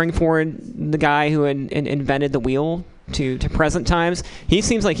 would you bring forward the guy who invented the wheel to present times? He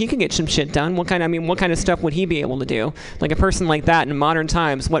seems like he could get some shit done. What kind of stuff would he be able to do? Like a person like that in modern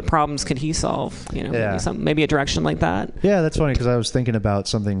times, what problems could he solve? Maybe a direction like that. Yeah, that's funny because I was thinking about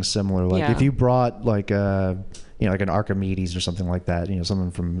something similar. Like if you brought like like an Archimedes or something like that,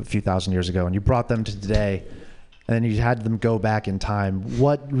 someone from a few thousand years ago, and you brought them to today. And then you had them go back in time.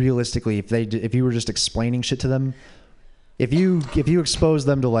 What realistically, if you were just explaining shit to them, if you expose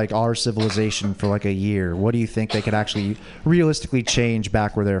them to like our civilization for like a year, what do you think they could actually realistically change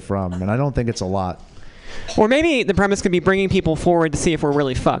back where they're from? And I don't think it's a lot. Or maybe the premise could be bringing people forward to see if we're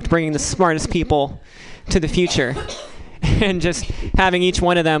really fucked, bringing the smartest people to the future. And just having each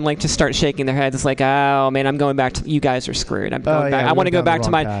one of them like just start shaking their heads. It's like, oh man, I'm going back to you guys are screwed. I'm going back. I want to go back to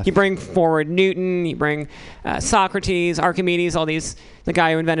my. Path. You bring forward Newton. You bring Socrates, Archimedes, all these. The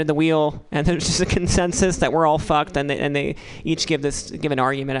guy who invented the wheel, and there's just a consensus that we're all fucked, and they each give an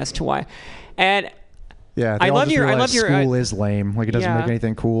argument as to why. And I love your school is lame. Like it doesn't make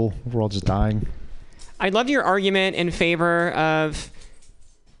anything cool. We're all just dying. I love your argument in favor of.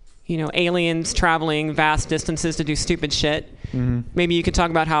 Aliens traveling vast distances to do stupid shit. Mm-hmm. Maybe you could talk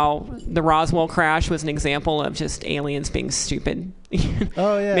about how the Roswell crash was an example of just aliens being stupid.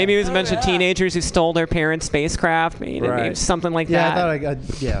 Oh, yeah. Maybe it was a bunch of teenagers who stole their parents' spacecraft. Maybe something like that.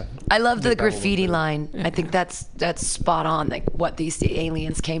 I love the graffiti line. I think that's spot on. Like what these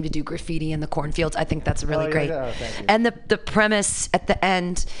aliens came to do graffiti in the cornfields. I think that's really great. Thank you. And the premise at the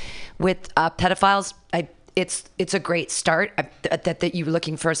end with pedophiles, it's a great start that you're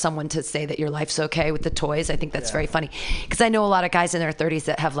looking for someone to say that your life's okay with the toys. I think that's very funny because I know a lot of guys in their 30s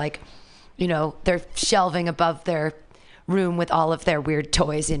that have like, they're shelving above their room with all of their weird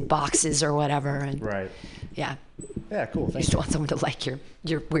toys in boxes or whatever. And right. Yeah. Yeah, cool. You just want someone to like your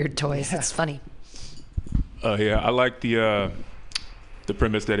weird toys. Yeah. It's funny. I like the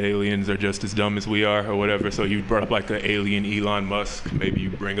premise that aliens are just as dumb as we are or whatever. So you brought up like an alien Elon Musk. Maybe you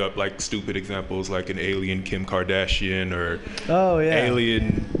bring up like stupid examples like an alien Kim Kardashian or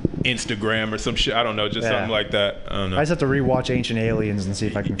alien Instagram or some shit. I don't know, just something like that. I don't know. I just have to rewatch Ancient Aliens and see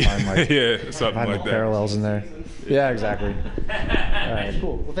if I can find like something like that. Parallels in there. Yeah, exactly. All right,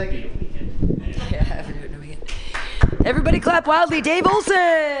 cool. Well, thank you. Yeah, everybody clap wildly, Dave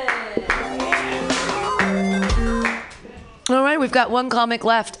Olson. All right, we've got one comic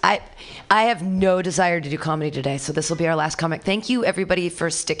left. I have no desire to do comedy today, so this will be our last comic. Thank you, everybody, for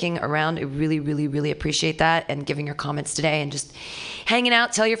sticking around. I really, really, really appreciate that and giving your comments today and just hanging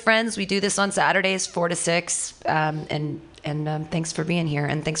out. Tell your friends. We do this on Saturdays, 4 to 6. And thanks for being here,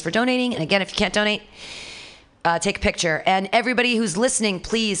 and thanks for donating. And again, if you can't donate, take a picture. And everybody who's listening,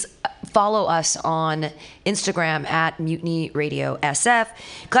 please follow us on Instagram at Mutiny Radio SF.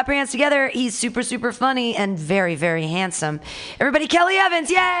 Clap your hands together. He's super, super funny and very, very handsome. Everybody, Kelly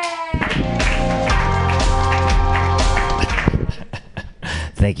Evans, yay!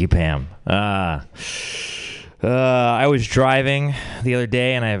 Thank you, Pam. I was driving the other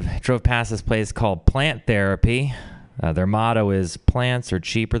day, and I drove past this place called Plant Therapy. Their motto is, plants are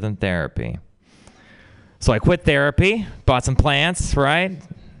cheaper than therapy. So I quit therapy, bought some plants, right?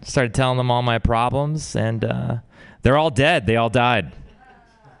 Started telling them all my problems, and they're all dead. They all died.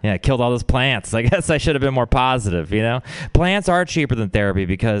 Yeah, I killed all those plants. I guess I should have been more positive, you know? Plants are cheaper than therapy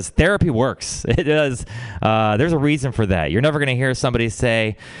because therapy works. It does. There's a reason for that. You're never going to hear somebody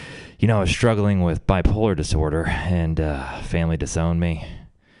say, you know, I was struggling with bipolar disorder and family disowned me.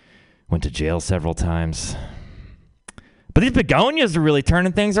 Went to jail several times. But these begonias are really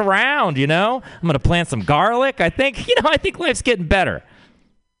turning things around, you know? I'm going to plant some garlic. I think life's getting better.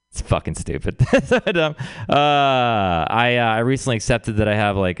 It's fucking stupid. But, I recently accepted that I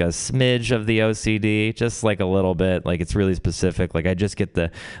have like a smidge of the OCD, just like a little bit. Like it's really specific. Like I get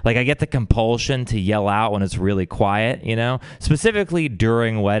the compulsion to yell out when it's really quiet, you know, specifically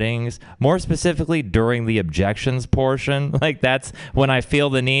during weddings, more specifically during the objections portion. Like that's when I feel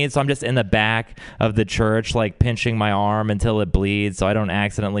the need. So I'm just in the back of the church, like pinching my arm until it bleeds, so I don't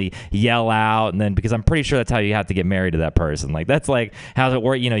accidentally yell out. And then because I'm pretty sure that's how you have to get married to that person. Like that's like how's it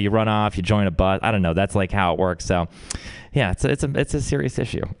work? You know, you run off, you join a bus. I don't know. That's like how it works. So, yeah, it's a serious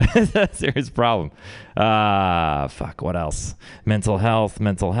issue. It's a serious problem. Fuck. What else? Mental health.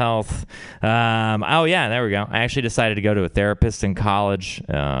 Oh yeah, there we go. I actually decided to go to a therapist in college.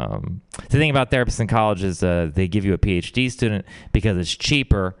 The thing about therapists in college is they give you a PhD student because it's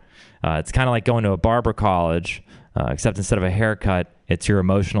cheaper. It's kind of like going to a barber college, except instead of a haircut, it's your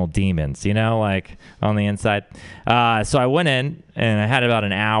emotional demons, you know, like on the inside. So I went in and I had about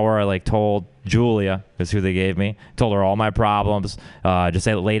an hour. I like told Julia, is who they gave me, told her all my problems, just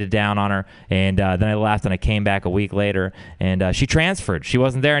laid it down on her. And then I left and I came back a week later and she transferred. She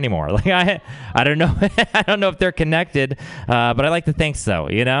wasn't there anymore. Like I don't know. I don't know if they're connected, but I like to think so.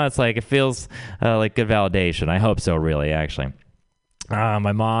 You know, it's like it feels like good validation. I hope so, really, actually.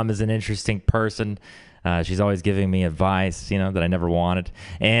 My mom is an interesting person. She's always giving me advice, you know, that I never wanted.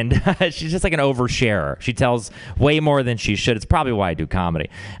 And she's just like an oversharer. She tells way more than she should. It's probably why I do comedy.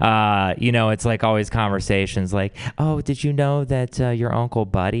 You know, it's like always conversations like, oh, did you know that your Uncle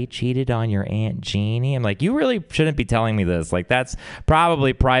Buddy cheated on your Aunt Jeannie? I'm like, you really shouldn't be telling me this. Like, that's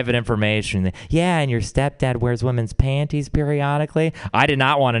probably private information. Yeah, and your stepdad wears women's panties periodically. I did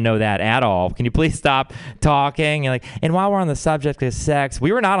not want to know that at all. Can you please stop talking? You're like, and while we're on the subject of sex,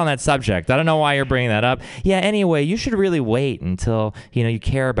 we were not on that subject. I don't know why you're bringing that up. Yeah, anyway, you should really wait until, you know, you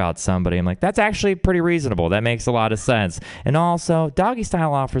care about somebody. I'm like, that's actually pretty reasonable. That makes a lot of sense. And also, doggy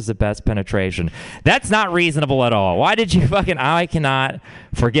style offers the best penetration. That's not reasonable at all. Why did you I cannot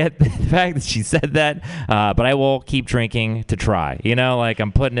forget the fact that she said that, but I will keep drinking to try. You know, like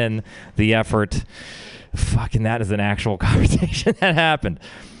I'm putting in the effort. Fucking that is an actual conversation that happened.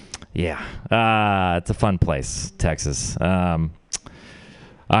 Yeah, it's a fun place, Texas.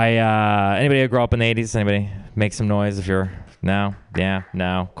 Anybody who grew up in the 80s? Anybody make some noise if you're no? Yeah,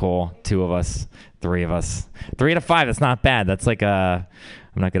 no, cool. 2 of us, 3 of us. 3 to 5, that's not bad. That's like I'm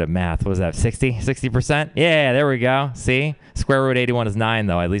not good at math. What is that, 60%? Yeah, there we go. See? Square root 81 is 9,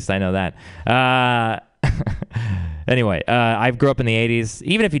 though. At least I know that. Anyway, I grew up in the 80s.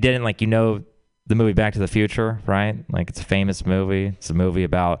 Even if you didn't, like, you know the movie Back to the Future, right? Like, it's a famous movie. It's a movie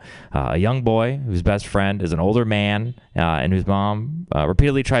about a young boy whose best friend is an older man and whose mom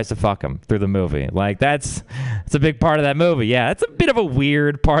repeatedly tries to fuck him through the movie. Like, that's a big part of that movie. Yeah, it's a bit of a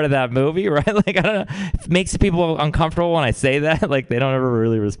weird part of that movie, right? Like, I don't know. It makes people uncomfortable when I say that. Like, they don't ever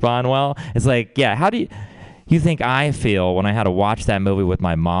really respond well. It's like, yeah, how do you think I feel when I had to watch that movie with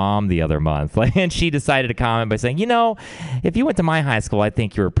my mom the other month? Like, and she decided to comment by saying, you know, if you went to my high school, I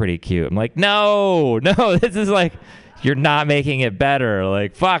think you were pretty cute. I'm like, no, this is like, you're not making it better.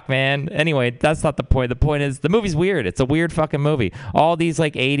 Like, fuck, man. Anyway, that's not the point. The point is the movie's weird. It's a weird fucking movie. All these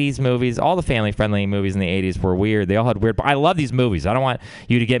like 80s movies, all the family-friendly movies in the 80s were weird. They all had weird. I love these movies. I don't want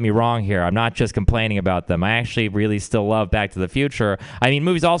you to get me wrong here. I'm not just complaining about them. I actually really still love Back to the Future. I mean,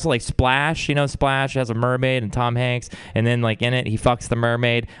 movies also like Splash. You know, Splash has a mermaid and Tom Hanks, and then like in it he fucks the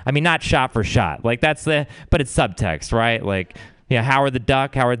mermaid. I mean, not shot for shot. Like but it's subtext, right? Like. Yeah, Howard the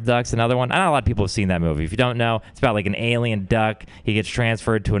Duck's another one. Not a lot of people have seen that movie. If you don't know, it's about like an alien duck. He gets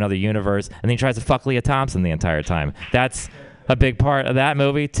transferred to another universe, and then he tries to fuck Leah Thompson the entire time. That's a big part of that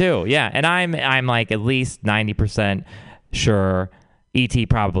movie too. Yeah, and I'm like at least 90% sure E.T.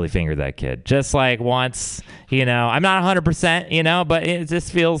 probably fingered that kid just like once, you know. I'm not 100%, you know, but it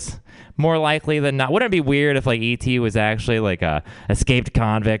just feels more likely than not. Wouldn't it be weird if like E.T. was actually like a escaped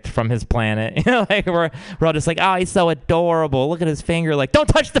convict from his planet? You know, like we're all just like, oh, he's so adorable. Look at his finger. Like, don't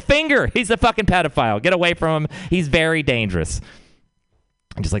touch the finger. He's a fucking pedophile. Get away from him. He's very dangerous.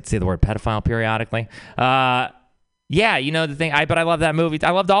 I just like to say the word pedophile periodically. Yeah, you know the thing. But I love that movie.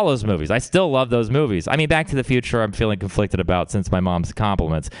 I loved all those movies. I still love those movies. I mean, Back to the Future, I'm feeling conflicted about since my mom's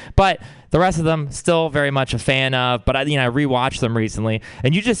compliments. But the rest of them, still very much a fan of. But I rewatched them recently,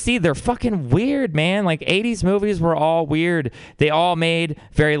 and you just see they're fucking weird, man. Like 80s movies were all weird. They all made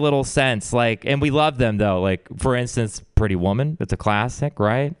very little sense. Like, and we love them though. Like for instance, Pretty Woman. It's a classic,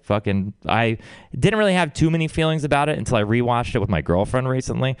 right? Fucking, I didn't really have too many feelings about it until I rewatched it with my girlfriend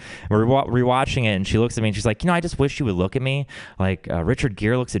recently. We're rewatching it, and she looks at me and she's like, I just wish you would look at me like Richard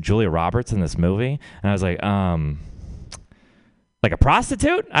Gere looks at Julia Roberts in this movie. And I was like a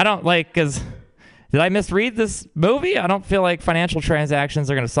prostitute? I don't because did I misread this movie? I don't feel like financial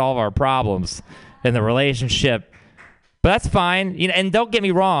transactions are going to solve our problems in the relationship. But that's fine, you know. And don't get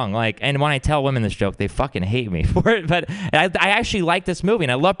me wrong, and when I tell women this joke, they fucking hate me for it. But I actually like this movie,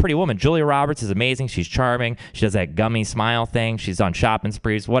 and I love Pretty Woman. Julia Roberts is amazing. She's charming. She does that gummy smile thing. She's on shopping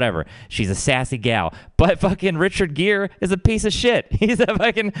sprees, whatever. She's a sassy gal. But fucking Richard Gere is a piece of shit. He's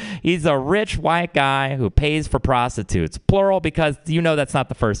a rich white guy who pays for prostitutes, plural, because that's not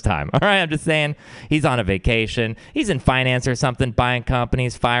the first time. All right, I'm just saying he's on a vacation. He's in finance or something, buying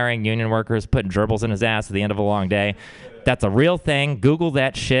companies, firing union workers, putting gerbils in his ass at the end of a long day. That's a real thing. Google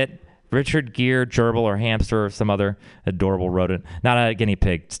that shit. Richard Gere, gerbil, or hamster, or some other adorable rodent. Not a guinea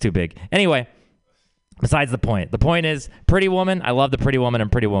pig. It's too big. Anyway, besides the point. The point is, Pretty Woman. I love the Pretty Woman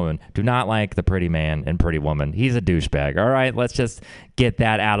and Pretty Woman. Do not like the Pretty Man and Pretty Woman. He's a douchebag. All right, let's just get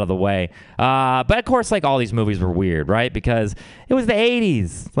that out of the way. But of course, all these movies were weird, right? Because it was the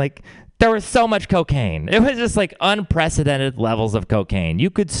 80s. There was so much cocaine. It was just unprecedented levels of cocaine. You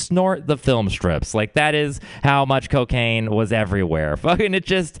could snort the film strips. That is how much cocaine was everywhere. Fucking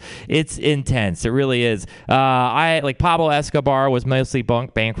it's intense. It really is. Pablo Escobar was mostly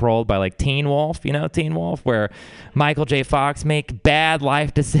bankrolled by Teen Wolf, Teen Wolf, where Michael J. Fox make bad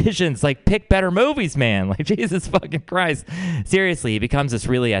life decisions. Pick better movies, man. Jesus fucking Christ. Seriously, he becomes this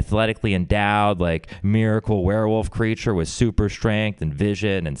really athletically endowed, miracle werewolf creature with super strength and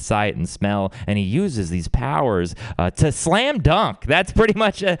vision and sight and smell, and he uses these powers to slam dunk. That's pretty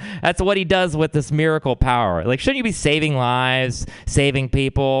much that's what he does with this miracle power. Shouldn't you be saving lives, saving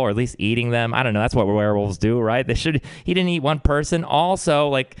people, or at least eating them? I don't know. That's what werewolves do, right? He didn't eat one person.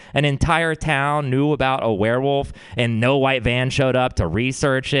 Also, an entire town knew about a werewolf, and no white van showed up to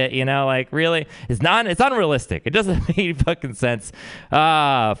research it. Really, it's unrealistic. It doesn't make any fucking sense.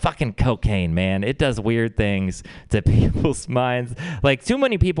 Fucking cocaine, man. It does weird things to people's minds. Too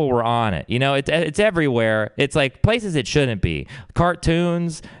many people were on it. It's everywhere. It's places it shouldn't be.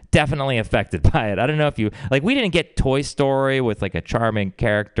 Cartoons definitely affected by it. I don't know if you we didn't get Toy Story with a charming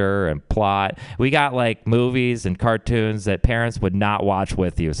character and plot. We got movies and cartoons that parents would not watch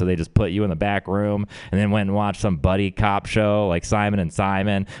with you, so they just put you in the back room and then went and watched some buddy cop show like Simon and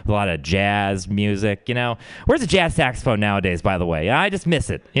Simon with a lot of jazz music. Where's the jazz saxophone nowadays, by the way? I just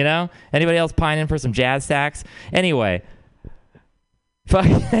miss it. Anybody else pining for some jazz sax? Anyway,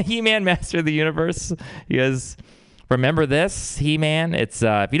 He-Man, Master of the Universe. You guys remember this? He-Man? It's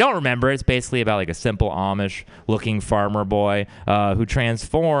if you don't remember, it's basically about a simple Amish-looking farmer boy who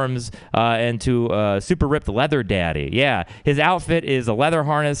transforms into a super ripped leather daddy. Yeah, his outfit is a leather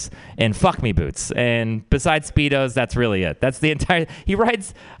harness and fuck me boots. And besides Speedos, that's really it. That's the entire. He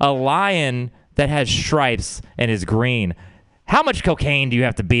rides a lion that has stripes and is green. How much cocaine do you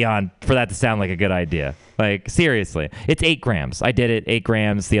have to be on for that to sound like a good idea? Seriously. It's 8 grams. I did it 8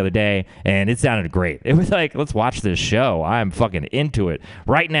 grams the other day, and it sounded great. It was let's watch this show. I'm fucking into it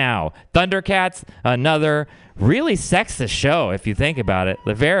right now. Thundercats, another really sexist show, if you think about it.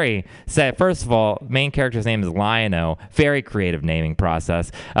 The very first of all, main character's name is Lion-O. Very creative naming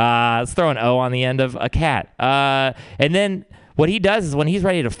process. Let's throw an O on the end of a cat. And then what he does is when he's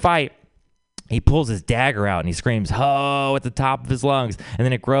ready to fight, he pulls his dagger out and he screams, "Ho!" at the top of his lungs. And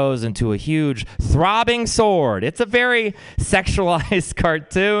then it grows into a huge throbbing sword. It's a very sexualized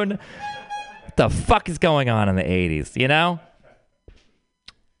cartoon. What the fuck is going on in the 80s,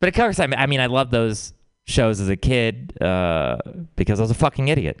 But of course, I love those shows as a kid because I was a fucking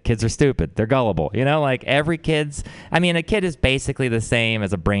idiot. Kids are stupid. They're gullible. Every kid's... a kid is basically the same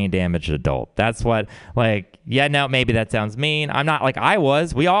as a brain-damaged adult. That's what, maybe that sounds mean. I'm not I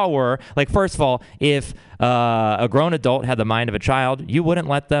was. We all were. First of all, if a grown adult had the mind of a child, you wouldn't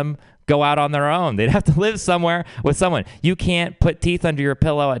let them go out on their own. They'd have to live somewhere with someone. You can't put teeth under your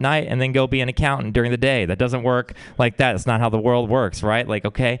pillow at night and then go be an accountant during the day. That doesn't work like that. It's not how the world works, right? Like,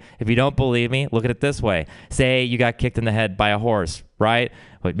 okay, if you don't believe me, look at it this way. Say you got kicked in the head by a horse, right?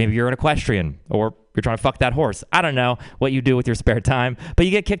 Maybe you're an equestrian or you're trying to fuck that horse. I don't know what you do with your spare time, but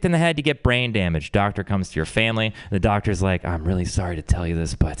you get kicked in the head, you get brain damage. Doctor comes to your family. And the doctor's like, I'm really sorry to tell you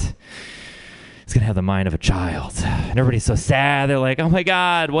this, but it's going to have the mind of a child. And everybody's so sad. They're like, oh my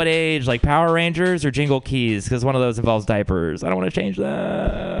God, what age? Like Power Rangers or Jingle Keys? Because one of those involves diapers. I don't want to change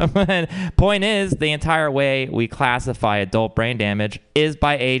them. And point is, the entire way we classify adult brain damage is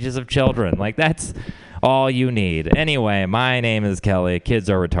by ages of children. Like that's all you need. Anyway, my name is Kelly. Kids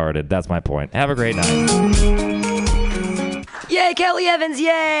are retarded. That's my point. Have a great night. Yay, Kelly Evans.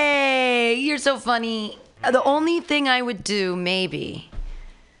 Yay. You're so funny. The only thing I would do maybe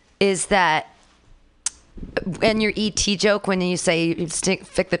is that and your ET joke when you say you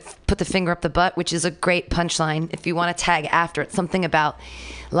put the finger up the butt, which is a great punchline if you want to tag after it, something about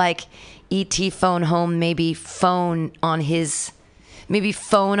like ET phone home, maybe phone on his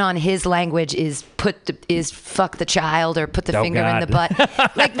language is fuck the child or put the finger in the butt.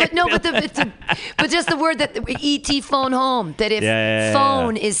 Like, but no, but just the word that ET phone home. That if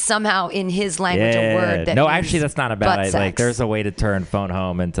phone is somehow in his language a word that no, actually that's not a bad idea. Like, there's a way to turn phone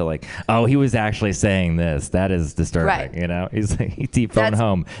home into like, oh, he was actually saying this. That is disturbing. Right. You know, he's like ET phone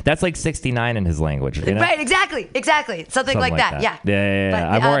home. That's like 69 in his language. You know? Right. Exactly. Something like that. Yeah.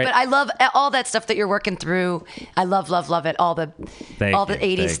 Yeah. But I love all that stuff that you're working through. I love it. All the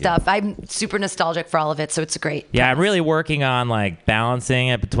 80s stuff. I'm super nostalgic for all of it, so it's a great. Yeah, I'm really working on like balancing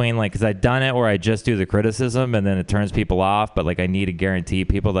it between like, because I've done it where I just do the criticism and then it turns people off, but like I need to guarantee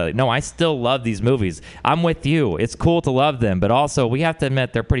people that no, I still love these movies. I'm with you. It's cool to love them, but also we have to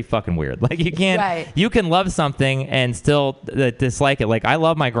admit they're pretty fucking weird. Like you can't, you can love something and still dislike it. Like I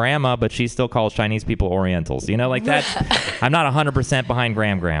love my grandma, but she still calls Chinese people Orientals. You know, like that. I'm not 100% behind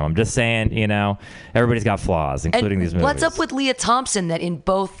Graham. I'm just saying, you know, everybody's got flaws, including these movies. What's up with Leah Thompson that in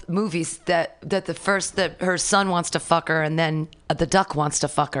both movies that her son wants to fuck her and then the duck wants to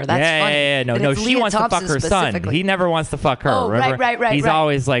fuck her? That's funny. Yeah. No, she wants to fuck her son. He never wants to fuck her. Oh, right. He's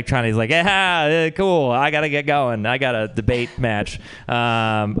always like he's like, yeah, cool. I got to get going. I got a debate match.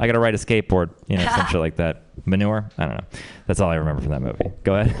 I got to ride a skateboard, you know, some shit like that. Manure? I don't know. That's all I remember from that movie.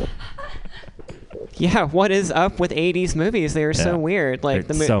 Go ahead. Yeah, what is up with 80s movies? They are so weird.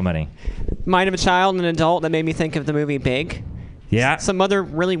 Like so many. Mind of a Child and an Adult, that made me think of the movie Big. Yeah. Some other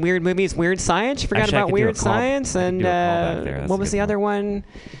really weird movies. Weird Science. You forgot about Weird Science. And what was the other one?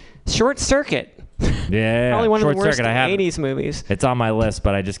 Short Circuit. Yeah. Probably one of the worst Circuit, 80s movies. It's on my list,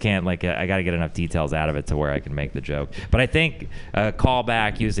 but I just can't, like, I got to get enough details out of it to where I can make the joke. But I think a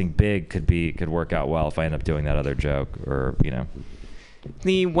callback using Big could work out well if I end up doing that other joke, or, you know.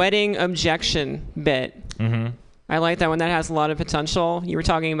 The wedding objection bit. Mm-hmm. I like that one. That has a lot of potential. You were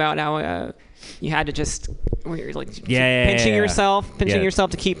talking about how you had to just pinching yourself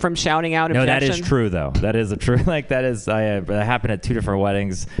to keep from shouting out objection. No, that is true though. That is a true. Like that happened at 2 different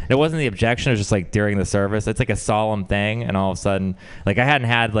weddings. It wasn't the objection. It was just like during the service. It's like a solemn thing, and all of a sudden, like I hadn't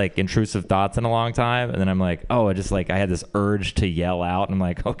had like intrusive thoughts in a long time, and then I'm like, oh, I had this urge to yell out, and I'm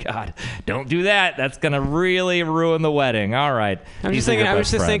like, oh God, don't do that. That's gonna really ruin the wedding. All right. I was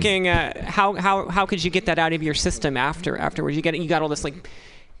just thinking, how could you get that out of your system afterwards? You got all this like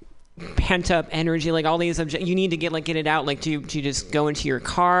pent up energy, like all these you need to get it out. Like do you just go into your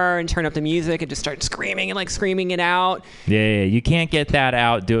car and turn up the music and just start screaming it out? Yeah, you can't get that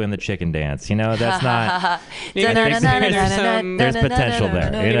out doing the chicken dance, you know. That's not there's potential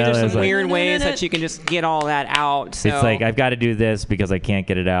there, you know. There's some weird ways that you can just get all that out. So it's like I've got to do this because I can't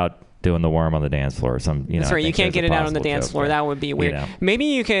get it out doing the worm on the dance floor or some, you know. That's right. You can't get it out on the dance floor. That would be weird. You know. Maybe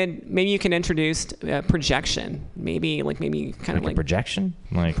you can introduce projection. Maybe kind of like a projection,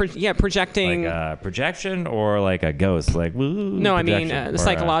 projecting. Like a projection or like a ghost, like woo. No, I mean the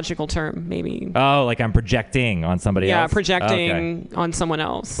psychological term, maybe. Oh, like I'm projecting on somebody else. Yeah, projecting on someone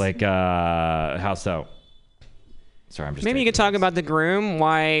else. Like how so? Sorry, I'm just. Maybe you could talk about the groom,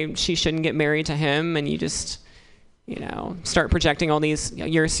 why she shouldn't get married to him, and you just, start projecting all these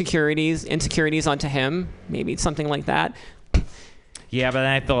your insecurities onto him. Maybe something like that. Yeah, but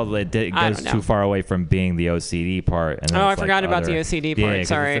then I feel it goes too far away from being the OCD part. And I forgot about the OCD part. Yeah,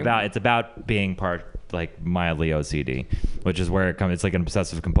 sorry. It's about being part like mildly OCD, which is where it comes. It's like an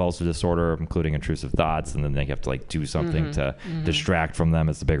obsessive compulsive disorder, including intrusive thoughts, and then they have to like do something to distract from them.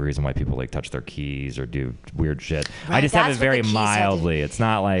 It's the big reason why people like touch their keys or do weird shit. Right, I just have it very mildly. It's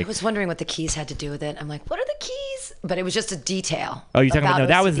not like I was wondering what the keys had to do with it. I'm like, what are the keys? but it was just a detail. Oh, you're talking about, no,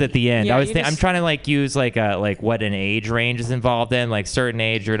 that was OCD. at the end. Yeah, I'm trying to like use like what an age range is involved in. Like certain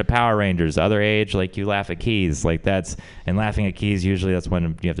age, you're to Power Rangers. Other age, like you laugh at keys. Like and laughing at keys, usually that's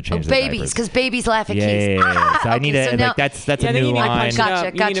when you have to change the babies, diapers. because babies laugh at keys. Yeah. So I need to, so and now, like that's a then new you need to line. punch it up.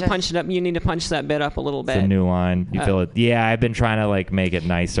 You need Gotcha. to punch it up. You need to punch that bit up a little bit. It's a new line. You feel it? Yeah, I've been trying to like make it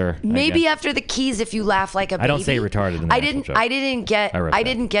nicer. maybe after the keys, if you laugh like a baby. I don't say retarded in the I actual didn't. joke. I didn't get. wrote I that.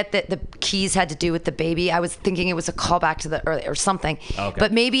 didn't get that the keys had to do with the baby. I was thinking it was a callback to the early or something. Okay.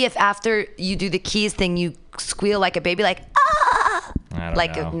 But maybe if after you do the keys thing, you squeal like a baby, like I don't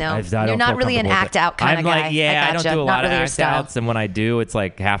like know. no, I don't you're not feel really an comfortable with act it. out kind I'm of guy. like, yeah, I don't gotcha. do a Not lot really of your act style. outs, and when I do, it's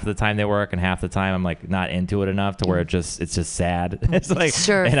like half the time they work, and half the time I'm like not into it enough to where it's just sad. It's like,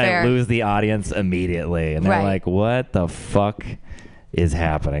 Sure, and fair. I lose the audience immediately, and they're Right. like, "What the fuck is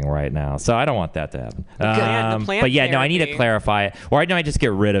happening right now?" So I don't want that to happen. The plant But yeah, no, I need to therapy. clarify it, or I know I just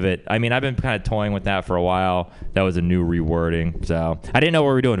get rid of it. I mean, I've been kind of toying with that for a while. That was a new rewording, so I didn't know we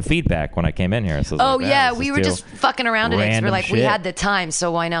were doing feedback when I came in here. So I was Oh like, yeah, let's we were do just fucking around in it. 'Cause random we're like, we shit. had the time,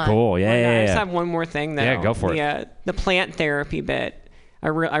 so why not? Cool. Yeah, I yeah, just yeah. have one more thing though. Yeah, go for it. The plant therapy bit. I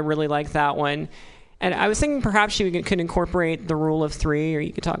really like that one. And I was thinking perhaps you could incorporate the rule of 3, or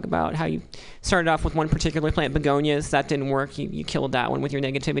you could talk about how you started off with one particular plant, begonias. That didn't work. You killed that one with your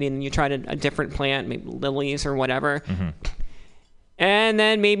negativity, and then you tried a different plant, maybe lilies or whatever. Mm-hmm. And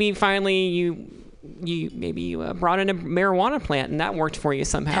then maybe finally you brought in a marijuana plant, and that worked for you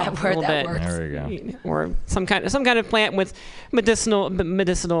somehow. That a little bit. works. There we go. Or some kind of plant with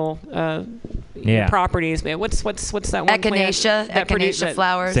medicinal Yeah. properties. Man, what's that one Echinacea, plant that echinacea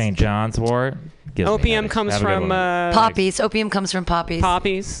flowers. St. John's wort. Gives me Opium headaches. comes Have a good from one. Poppies. Opium comes from poppies.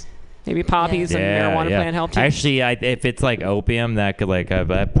 poppies. Maybe poppies and marijuana plant helped you. Actually, if it's like opium, that could like I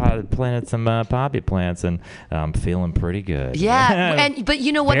planted some poppy plants, and I'm feeling pretty good. Yeah, but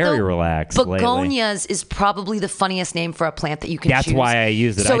you know what? Very though? relaxed lately. Begonias is probably the funniest name for a plant that you can That's choose. why I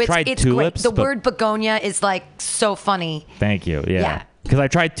used it. So I it's, tried it's tulips, Great. The but- word begonia is like so funny. Thank you. Yeah. Yeah. Because I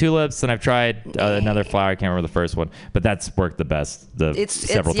tried tulips and I've tried another flower. I can't remember the first one, but that's worked the best. It's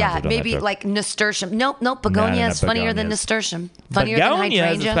several times I've done maybe that joke. like nasturtium. Nope, begonia is funnier than nasturtium. Funnier Begonias, than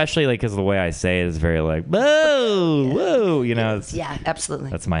hydrangea. especially like because of the way I say it is very like whoa, whoa. You know, it's, Yeah, absolutely.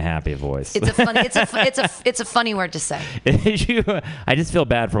 that's my happy voice. It's a funny. It's a funny word to say. I just feel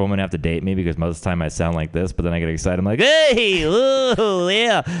bad for women who have to date me because most of the time I sound like this, but then I get excited. I'm like, hey, oh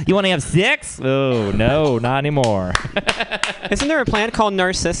yeah, you want to have sex? Oh no, not anymore. Isn't there a plant called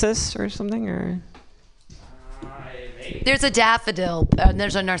narcissus or something? Or There's a daffodil.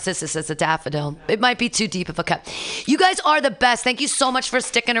 There's a narcissus. It's a daffodil. It might be too deep of a cut. You guys are the best. Thank you so much for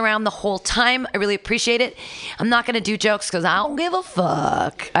sticking around the whole time. I really appreciate it. I'm not going to do jokes because I don't give a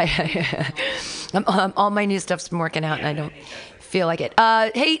fuck. All my new stuff's been working out, and I don't feel like it.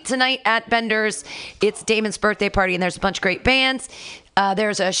 Hey, tonight at Bender's, it's Damon's birthday party, and there's a bunch of great bands.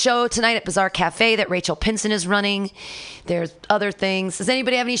 There's a show tonight at Bazaar Cafe that Rachel Pinson is running. There's other things. Does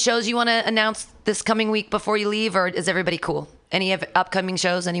anybody have any shows you want to announce this coming week before you leave, or is everybody cool? Any upcoming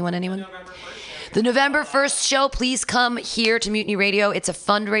shows? Anyone? The November 1st show, please come here to Mutiny Radio. It's a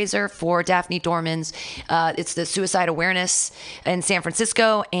fundraiser for Daphne Dorman's. It's the suicide awareness in San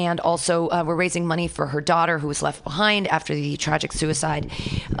Francisco. And also we're raising money for her daughter who was left behind after the tragic suicide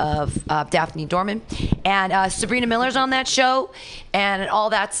of Daphne Dorman. And Sabrina Miller's on that show and all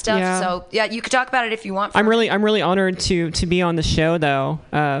that stuff. Yeah. So yeah, you could talk about it if you want. I'm really honored to be on the show though.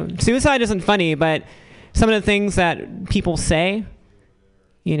 Suicide isn't funny, but some of the things that people say,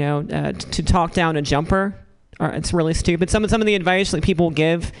 you know, to talk down a jumper, it's really stupid. Some of the advice that people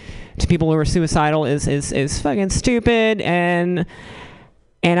give to people who are suicidal is fucking stupid, and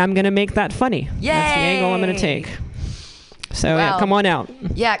I'm gonna make that funny. Yay! That's the angle I'm gonna take. So yeah, Wow. come on out.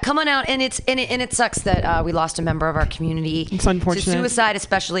 Yeah, come on out, and it sucks that we lost a member of our community. It's unfortunate. To suicide,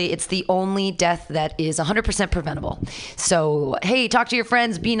 especially, it's the only death that is 100% preventable. So hey, talk to your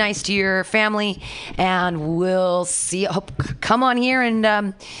friends, be nice to your family, and we'll see. Come on here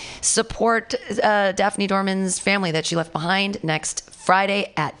and support Daphne Dorman's family that she left behind next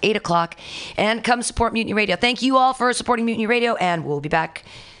Friday at 8:00, and come support Mutiny Radio. Thank you all for supporting Mutiny Radio, and we'll be back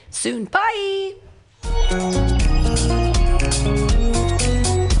soon. Bye.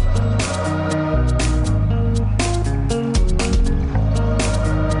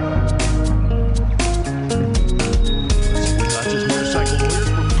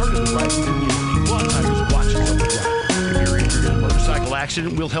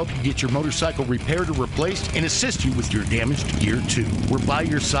 Accident will help you get your motorcycle repaired or replaced and assist you with your damaged gear too. We're by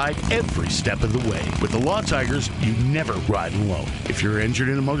your side every step of the way. With the Law Tigers, you never ride alone. If you're injured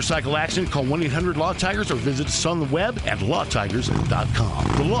in a motorcycle accident, call 1-800-LAW-TIGERS or visit us on the web at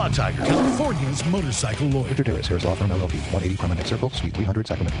lawtigers.com. The Law Tigers, California's motorcycle lawyer. Victor Terrace, Harris Law Firm, LLP, 180 Promenade Circle, Suite 300,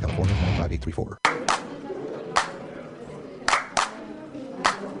 Sacramento, California, 95834.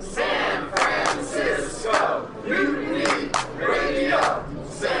 San Francisco, Mutiny Radio.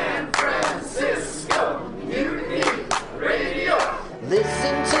 San Francisco, Mutiny Radio.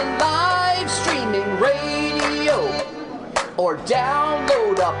 Listen to live streaming radio or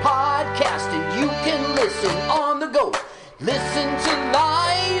download a podcast and you can listen on the go. Listen to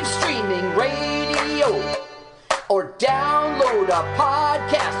live streaming radio or download a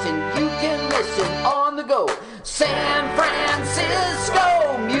podcast and you can listen on the go. San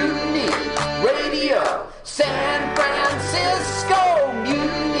Francisco Mutiny Radio. San Francisco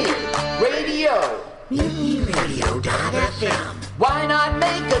Mutiny Radio. MutinyRadio.fm. Why not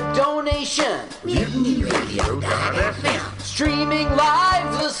make a donation? MutinyRadio.fm. Streaming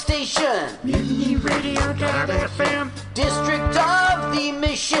live the station. MutinyRadio.fm. District of the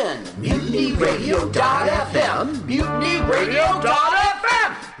Mission. MutinyRadio.fm.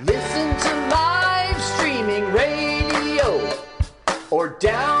 MutinyRadio.fm. Listen to live streaming radio or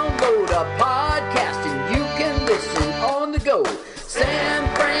download a podcast and you can listen on the go. San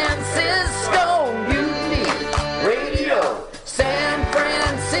Francisco Mutiny Radio. San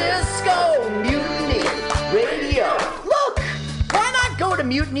Francisco Mutiny Radio. Look, why not go to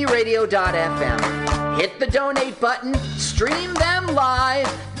MutinyRadio.fm? Hit the donate button, stream them live,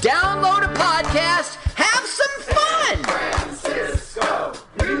 download a podcast, have some fun! Francisco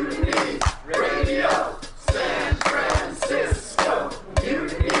Mutiny Radio. San Francisco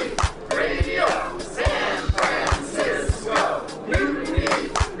Mutiny Radio. San Francisco Mutiny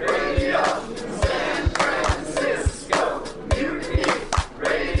Radio. San Francisco Mutiny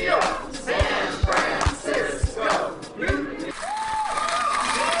Radio. San Francisco Mutiny.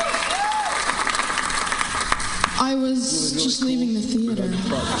 I was just leaving the theater.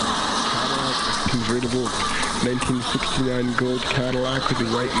 Convertible 1969 gold Cadillac with the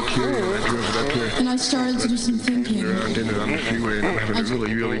white interior. I drove it up here. And I started to do some thinking. Around in it on the freeway, and I'm having a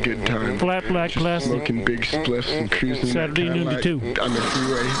really, really good time. Flat black glass. Smoking big spliffs and cruising Saturday noon to 2 on the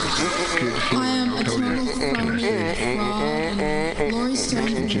freeway. Good to see I am a total you. phony, fraud, and Laurie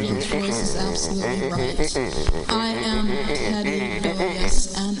Stone's voice is absolutely right. I am petty,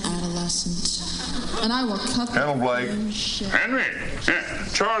 rebellious, and adolescent. And I will cut the Hello, Blake. Henry, yeah,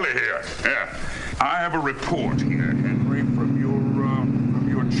 Charlie here. Yeah, I have a report here, Henry, from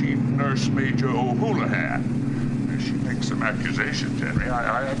your chief nurse, Major O'Houlihan. She makes some accusations, Henry.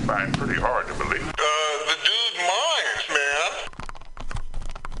 I find pretty hard to believe. The dude minds, man.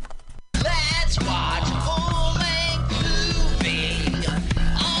 Let's watch a full-length movie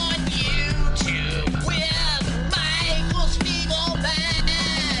on YouTube with Michael Spiegelman.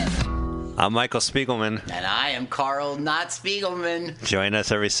 I'm Michael Spiegelman. And I am Carl Not Spiegelman. Join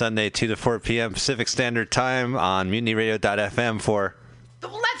us every Sunday, 2 to 4 p.m. Pacific Standard Time on MutinyRadio.fm for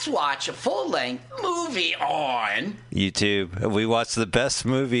Let's watch a full-length movie on YouTube. We watch the best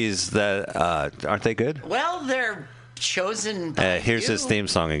movies that aren't they good? Well, they're chosen by Here's you. his theme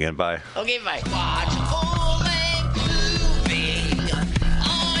song again. Bye. Okay, bye. Watch a full-length movie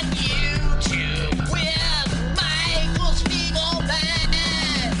on YouTube with Michael Spiegelman.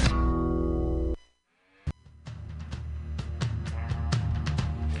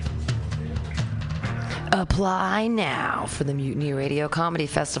 Apply now for the Mutiny Radio Comedy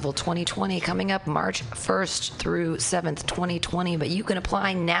Festival 2020 coming up March 1st through 7th, 2020. But you can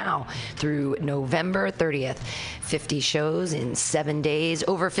apply now through November 30th. 50 shows in 7 days,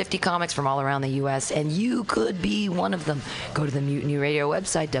 over 50 comics from all around the U.S., and you could be one of them. Go to the Mutiny Radio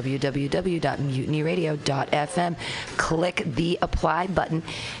website, www.mutinyradio.fm. Click the apply button.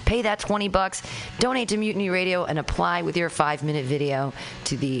 Pay that $20. Donate to Mutiny Radio and apply with your 5-minute video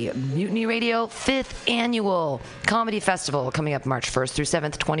to the Mutiny Radio 5th Annual Comedy Festival coming up March 1st through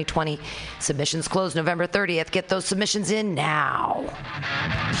 7th, 2020. Submissions close November 30th. Get those submissions in now.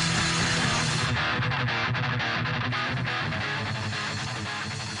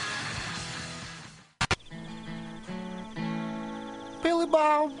 Billy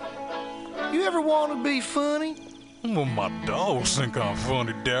Bob, you ever want to be funny? Well, my dogs think I'm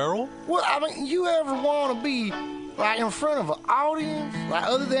funny, Daryl. Well, I mean, you ever want to be, like, in front of an audience? Like,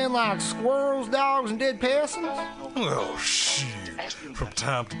 other than, like, squirrels, dogs, and dead peasants? Oh, shit. From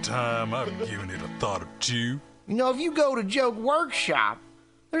time to time, I've given it a thought or two. You know, if you go to Joke Workshop,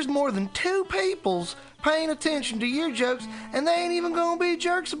 There's more than 2 peoples paying attention to your jokes, and they ain't even gonna be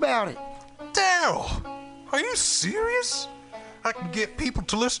jerks about it. Daryl, are you serious? I can get people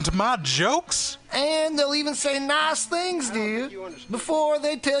to listen to my jokes? And they'll even say nice things to you before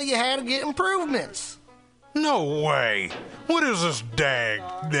they tell you how to get improvements. No way. What is this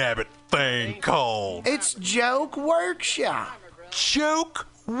dag-nabbit thing called? It's Joke Workshop. Joke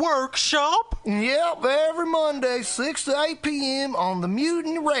Workshop? Yep, every Monday, 6 to 8 p.m. on the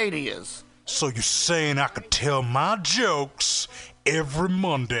Mutiny Radios. So you're saying I could tell my jokes every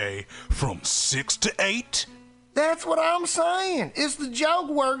Monday from 6 to 8? That's what I'm saying. It's the Joke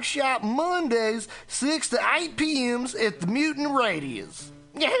Workshop Mondays, 6 to 8 p.m. at the Mutiny Radios.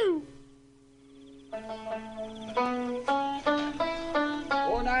 Yahoo!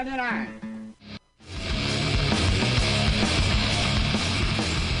 $4.99.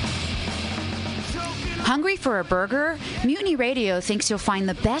 Hungry for a burger? Mutiny Radio thinks you'll find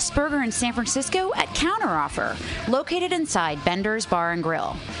the best burger in San Francisco at Counteroffer, located inside Bender's Bar and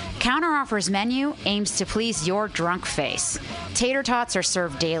Grill. Counteroffer's menu aims to please your drunk face. Tater tots are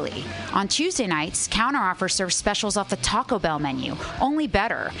served daily. On Tuesday nights, Counteroffer serves specials off the Taco Bell menu, only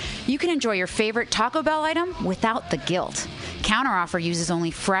better. You can enjoy your favorite Taco Bell item without the guilt. Counteroffer uses only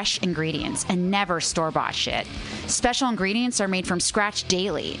fresh ingredients and never store-bought shit. Special ingredients are made from scratch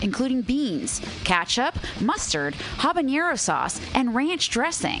daily, including beans, ketchup, mustard, habanero sauce, and ranch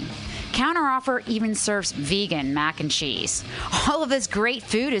dressing. Counteroffer even serves vegan mac and cheese. All of this great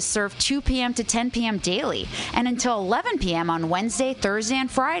food is served 2 p.m. to 10 p.m. daily and until 11 p.m. on Wednesday, Thursday,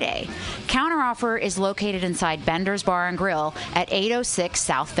 and Friday. Counteroffer is located inside Bender's Bar and Grill at 806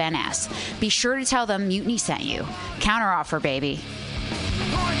 South Van Ness. Be sure to tell them Mutiny sent you. Counteroffer, baby.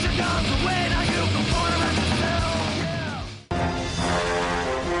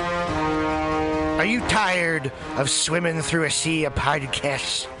 Are you tired of swimming through a sea of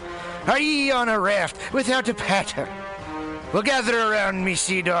podcasts? Are ye on a raft without a paddle? Well, gather around me,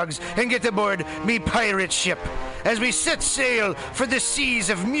 sea dogs, and get aboard me pirate ship as we set sail for the seas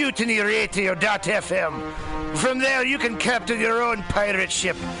of MutinyRadio.fm. From there, you can captain your own pirate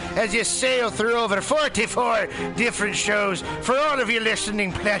ship as you sail through over 44 different shows for all of your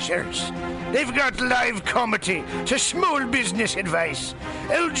listening pleasures. They've got live comedy to small business advice,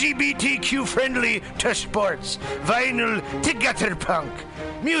 LGBTQ friendly to sports, vinyl to gutter punk.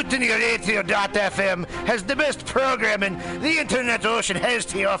 MutinyRadio.fm has the best programming the internet ocean has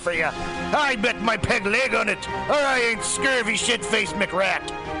to offer you. I bet my peg leg on it, or I ain't scurvy shit-faced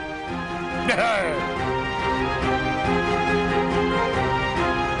McRat.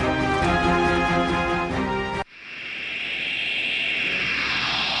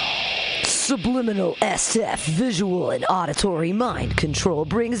 Subliminal SF visual and auditory mind control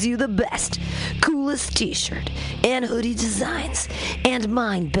brings you the best, coolest t-shirt and hoodie designs and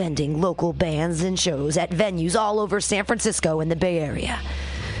mind-bending local bands and shows at venues all over San Francisco and the Bay Area.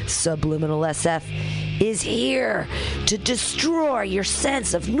 Subliminal SF is here to destroy your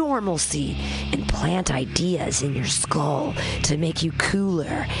sense of normalcy and plant ideas in your skull to make you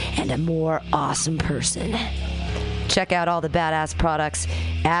cooler and a more awesome Check out all the badass products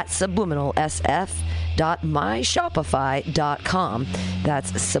at subliminalsf.myshopify.com.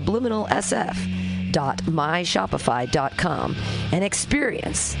 That's subliminalsf.myshopify.com and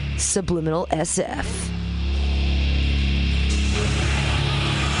experience Subliminal SF.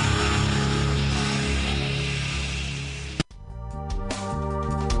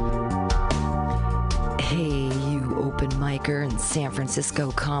 Hey, you open micer in San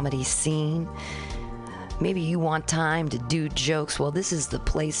Francisco comedy scene. Maybe you want time to do jokes. Well, this is the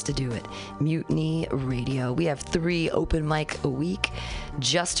place to do it. Mutiny Radio. We have 3 open mic a week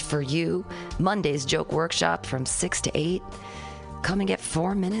just for you. Monday's joke workshop from 6 to 8. Come and get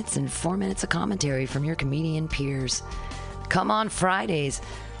 4 minutes and 4 minutes of commentary from your comedian peers. Come on Fridays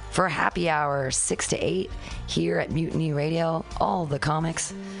for happy hour 6 to 8 here at Mutiny Radio. All the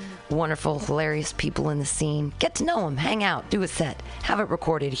comics. Wonderful, hilarious people in the scene. Get to know them, hang out, do a set, have it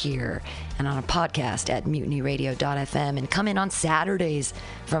recorded here and on a podcast at MutinyRadio.fm, and come in on Saturdays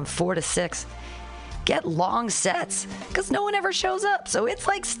from 4 to 6. Get long sets because no one ever shows up, so it's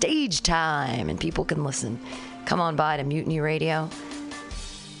like stage time and people can listen. Come on by to Mutiny Radio.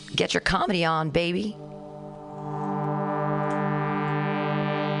 Get your comedy on, baby.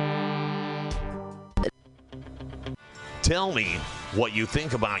 Tell me what you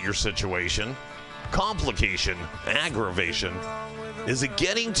think about your situation. Complication, aggravation. Is it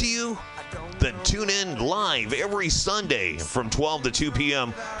getting to you? Then tune in live every Sunday from 12 to 2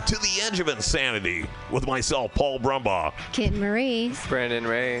 p.m. to The Edge of Insanity with myself, Paul Brumbaugh. Kit Marie. Brandon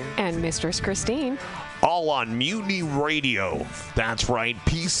Ray. And Mistress Christine. All on Mutiny Radio. That's right,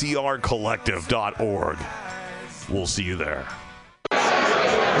 PCRcollective.org. We'll see you there.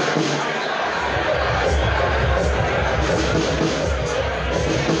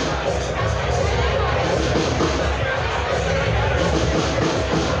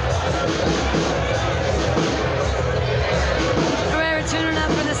 We're tuning up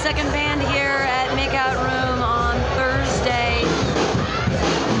for the second band here at Makeout Room on Thursday.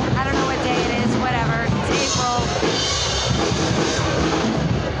 I don't know what day it is, whatever. It's April.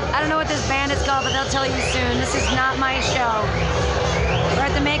 I don't know what this band is called, but they'll tell you soon. This is not my show. We're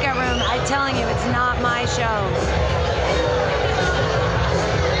at the Makeout Room. I'm telling you, it's not my show.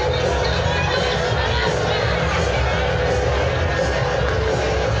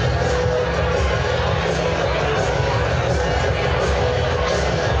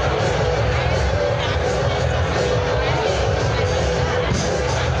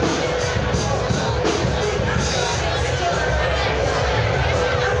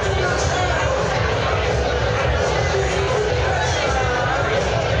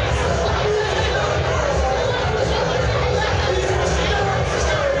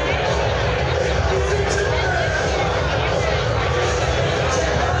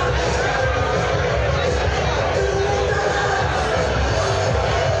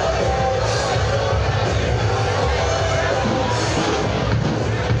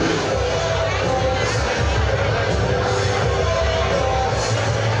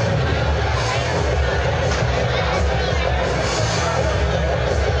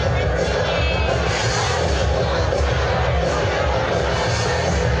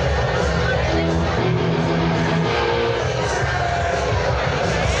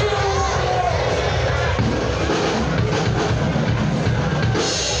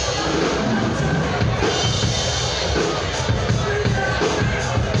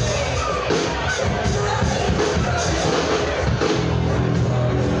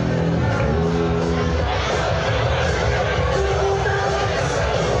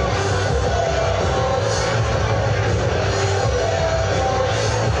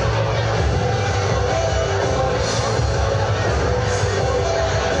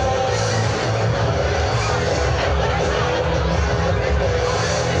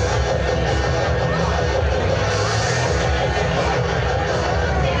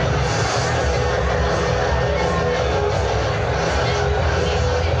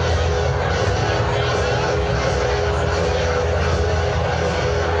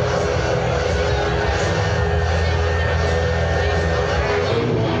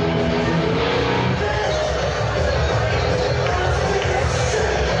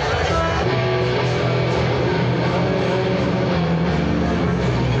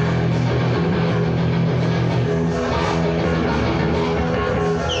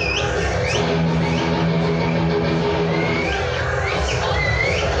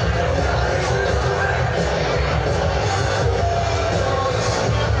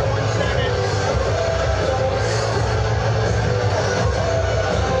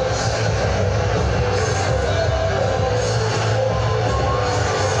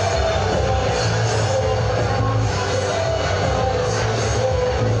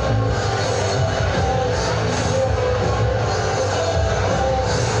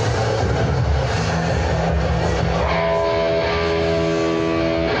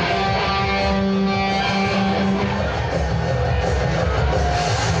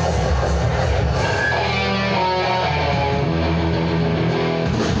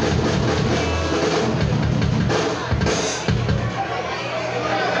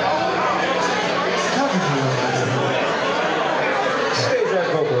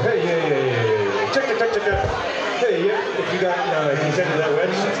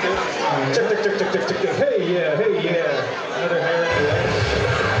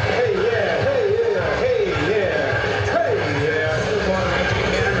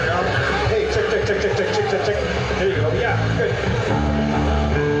 There you go. Yeah, good.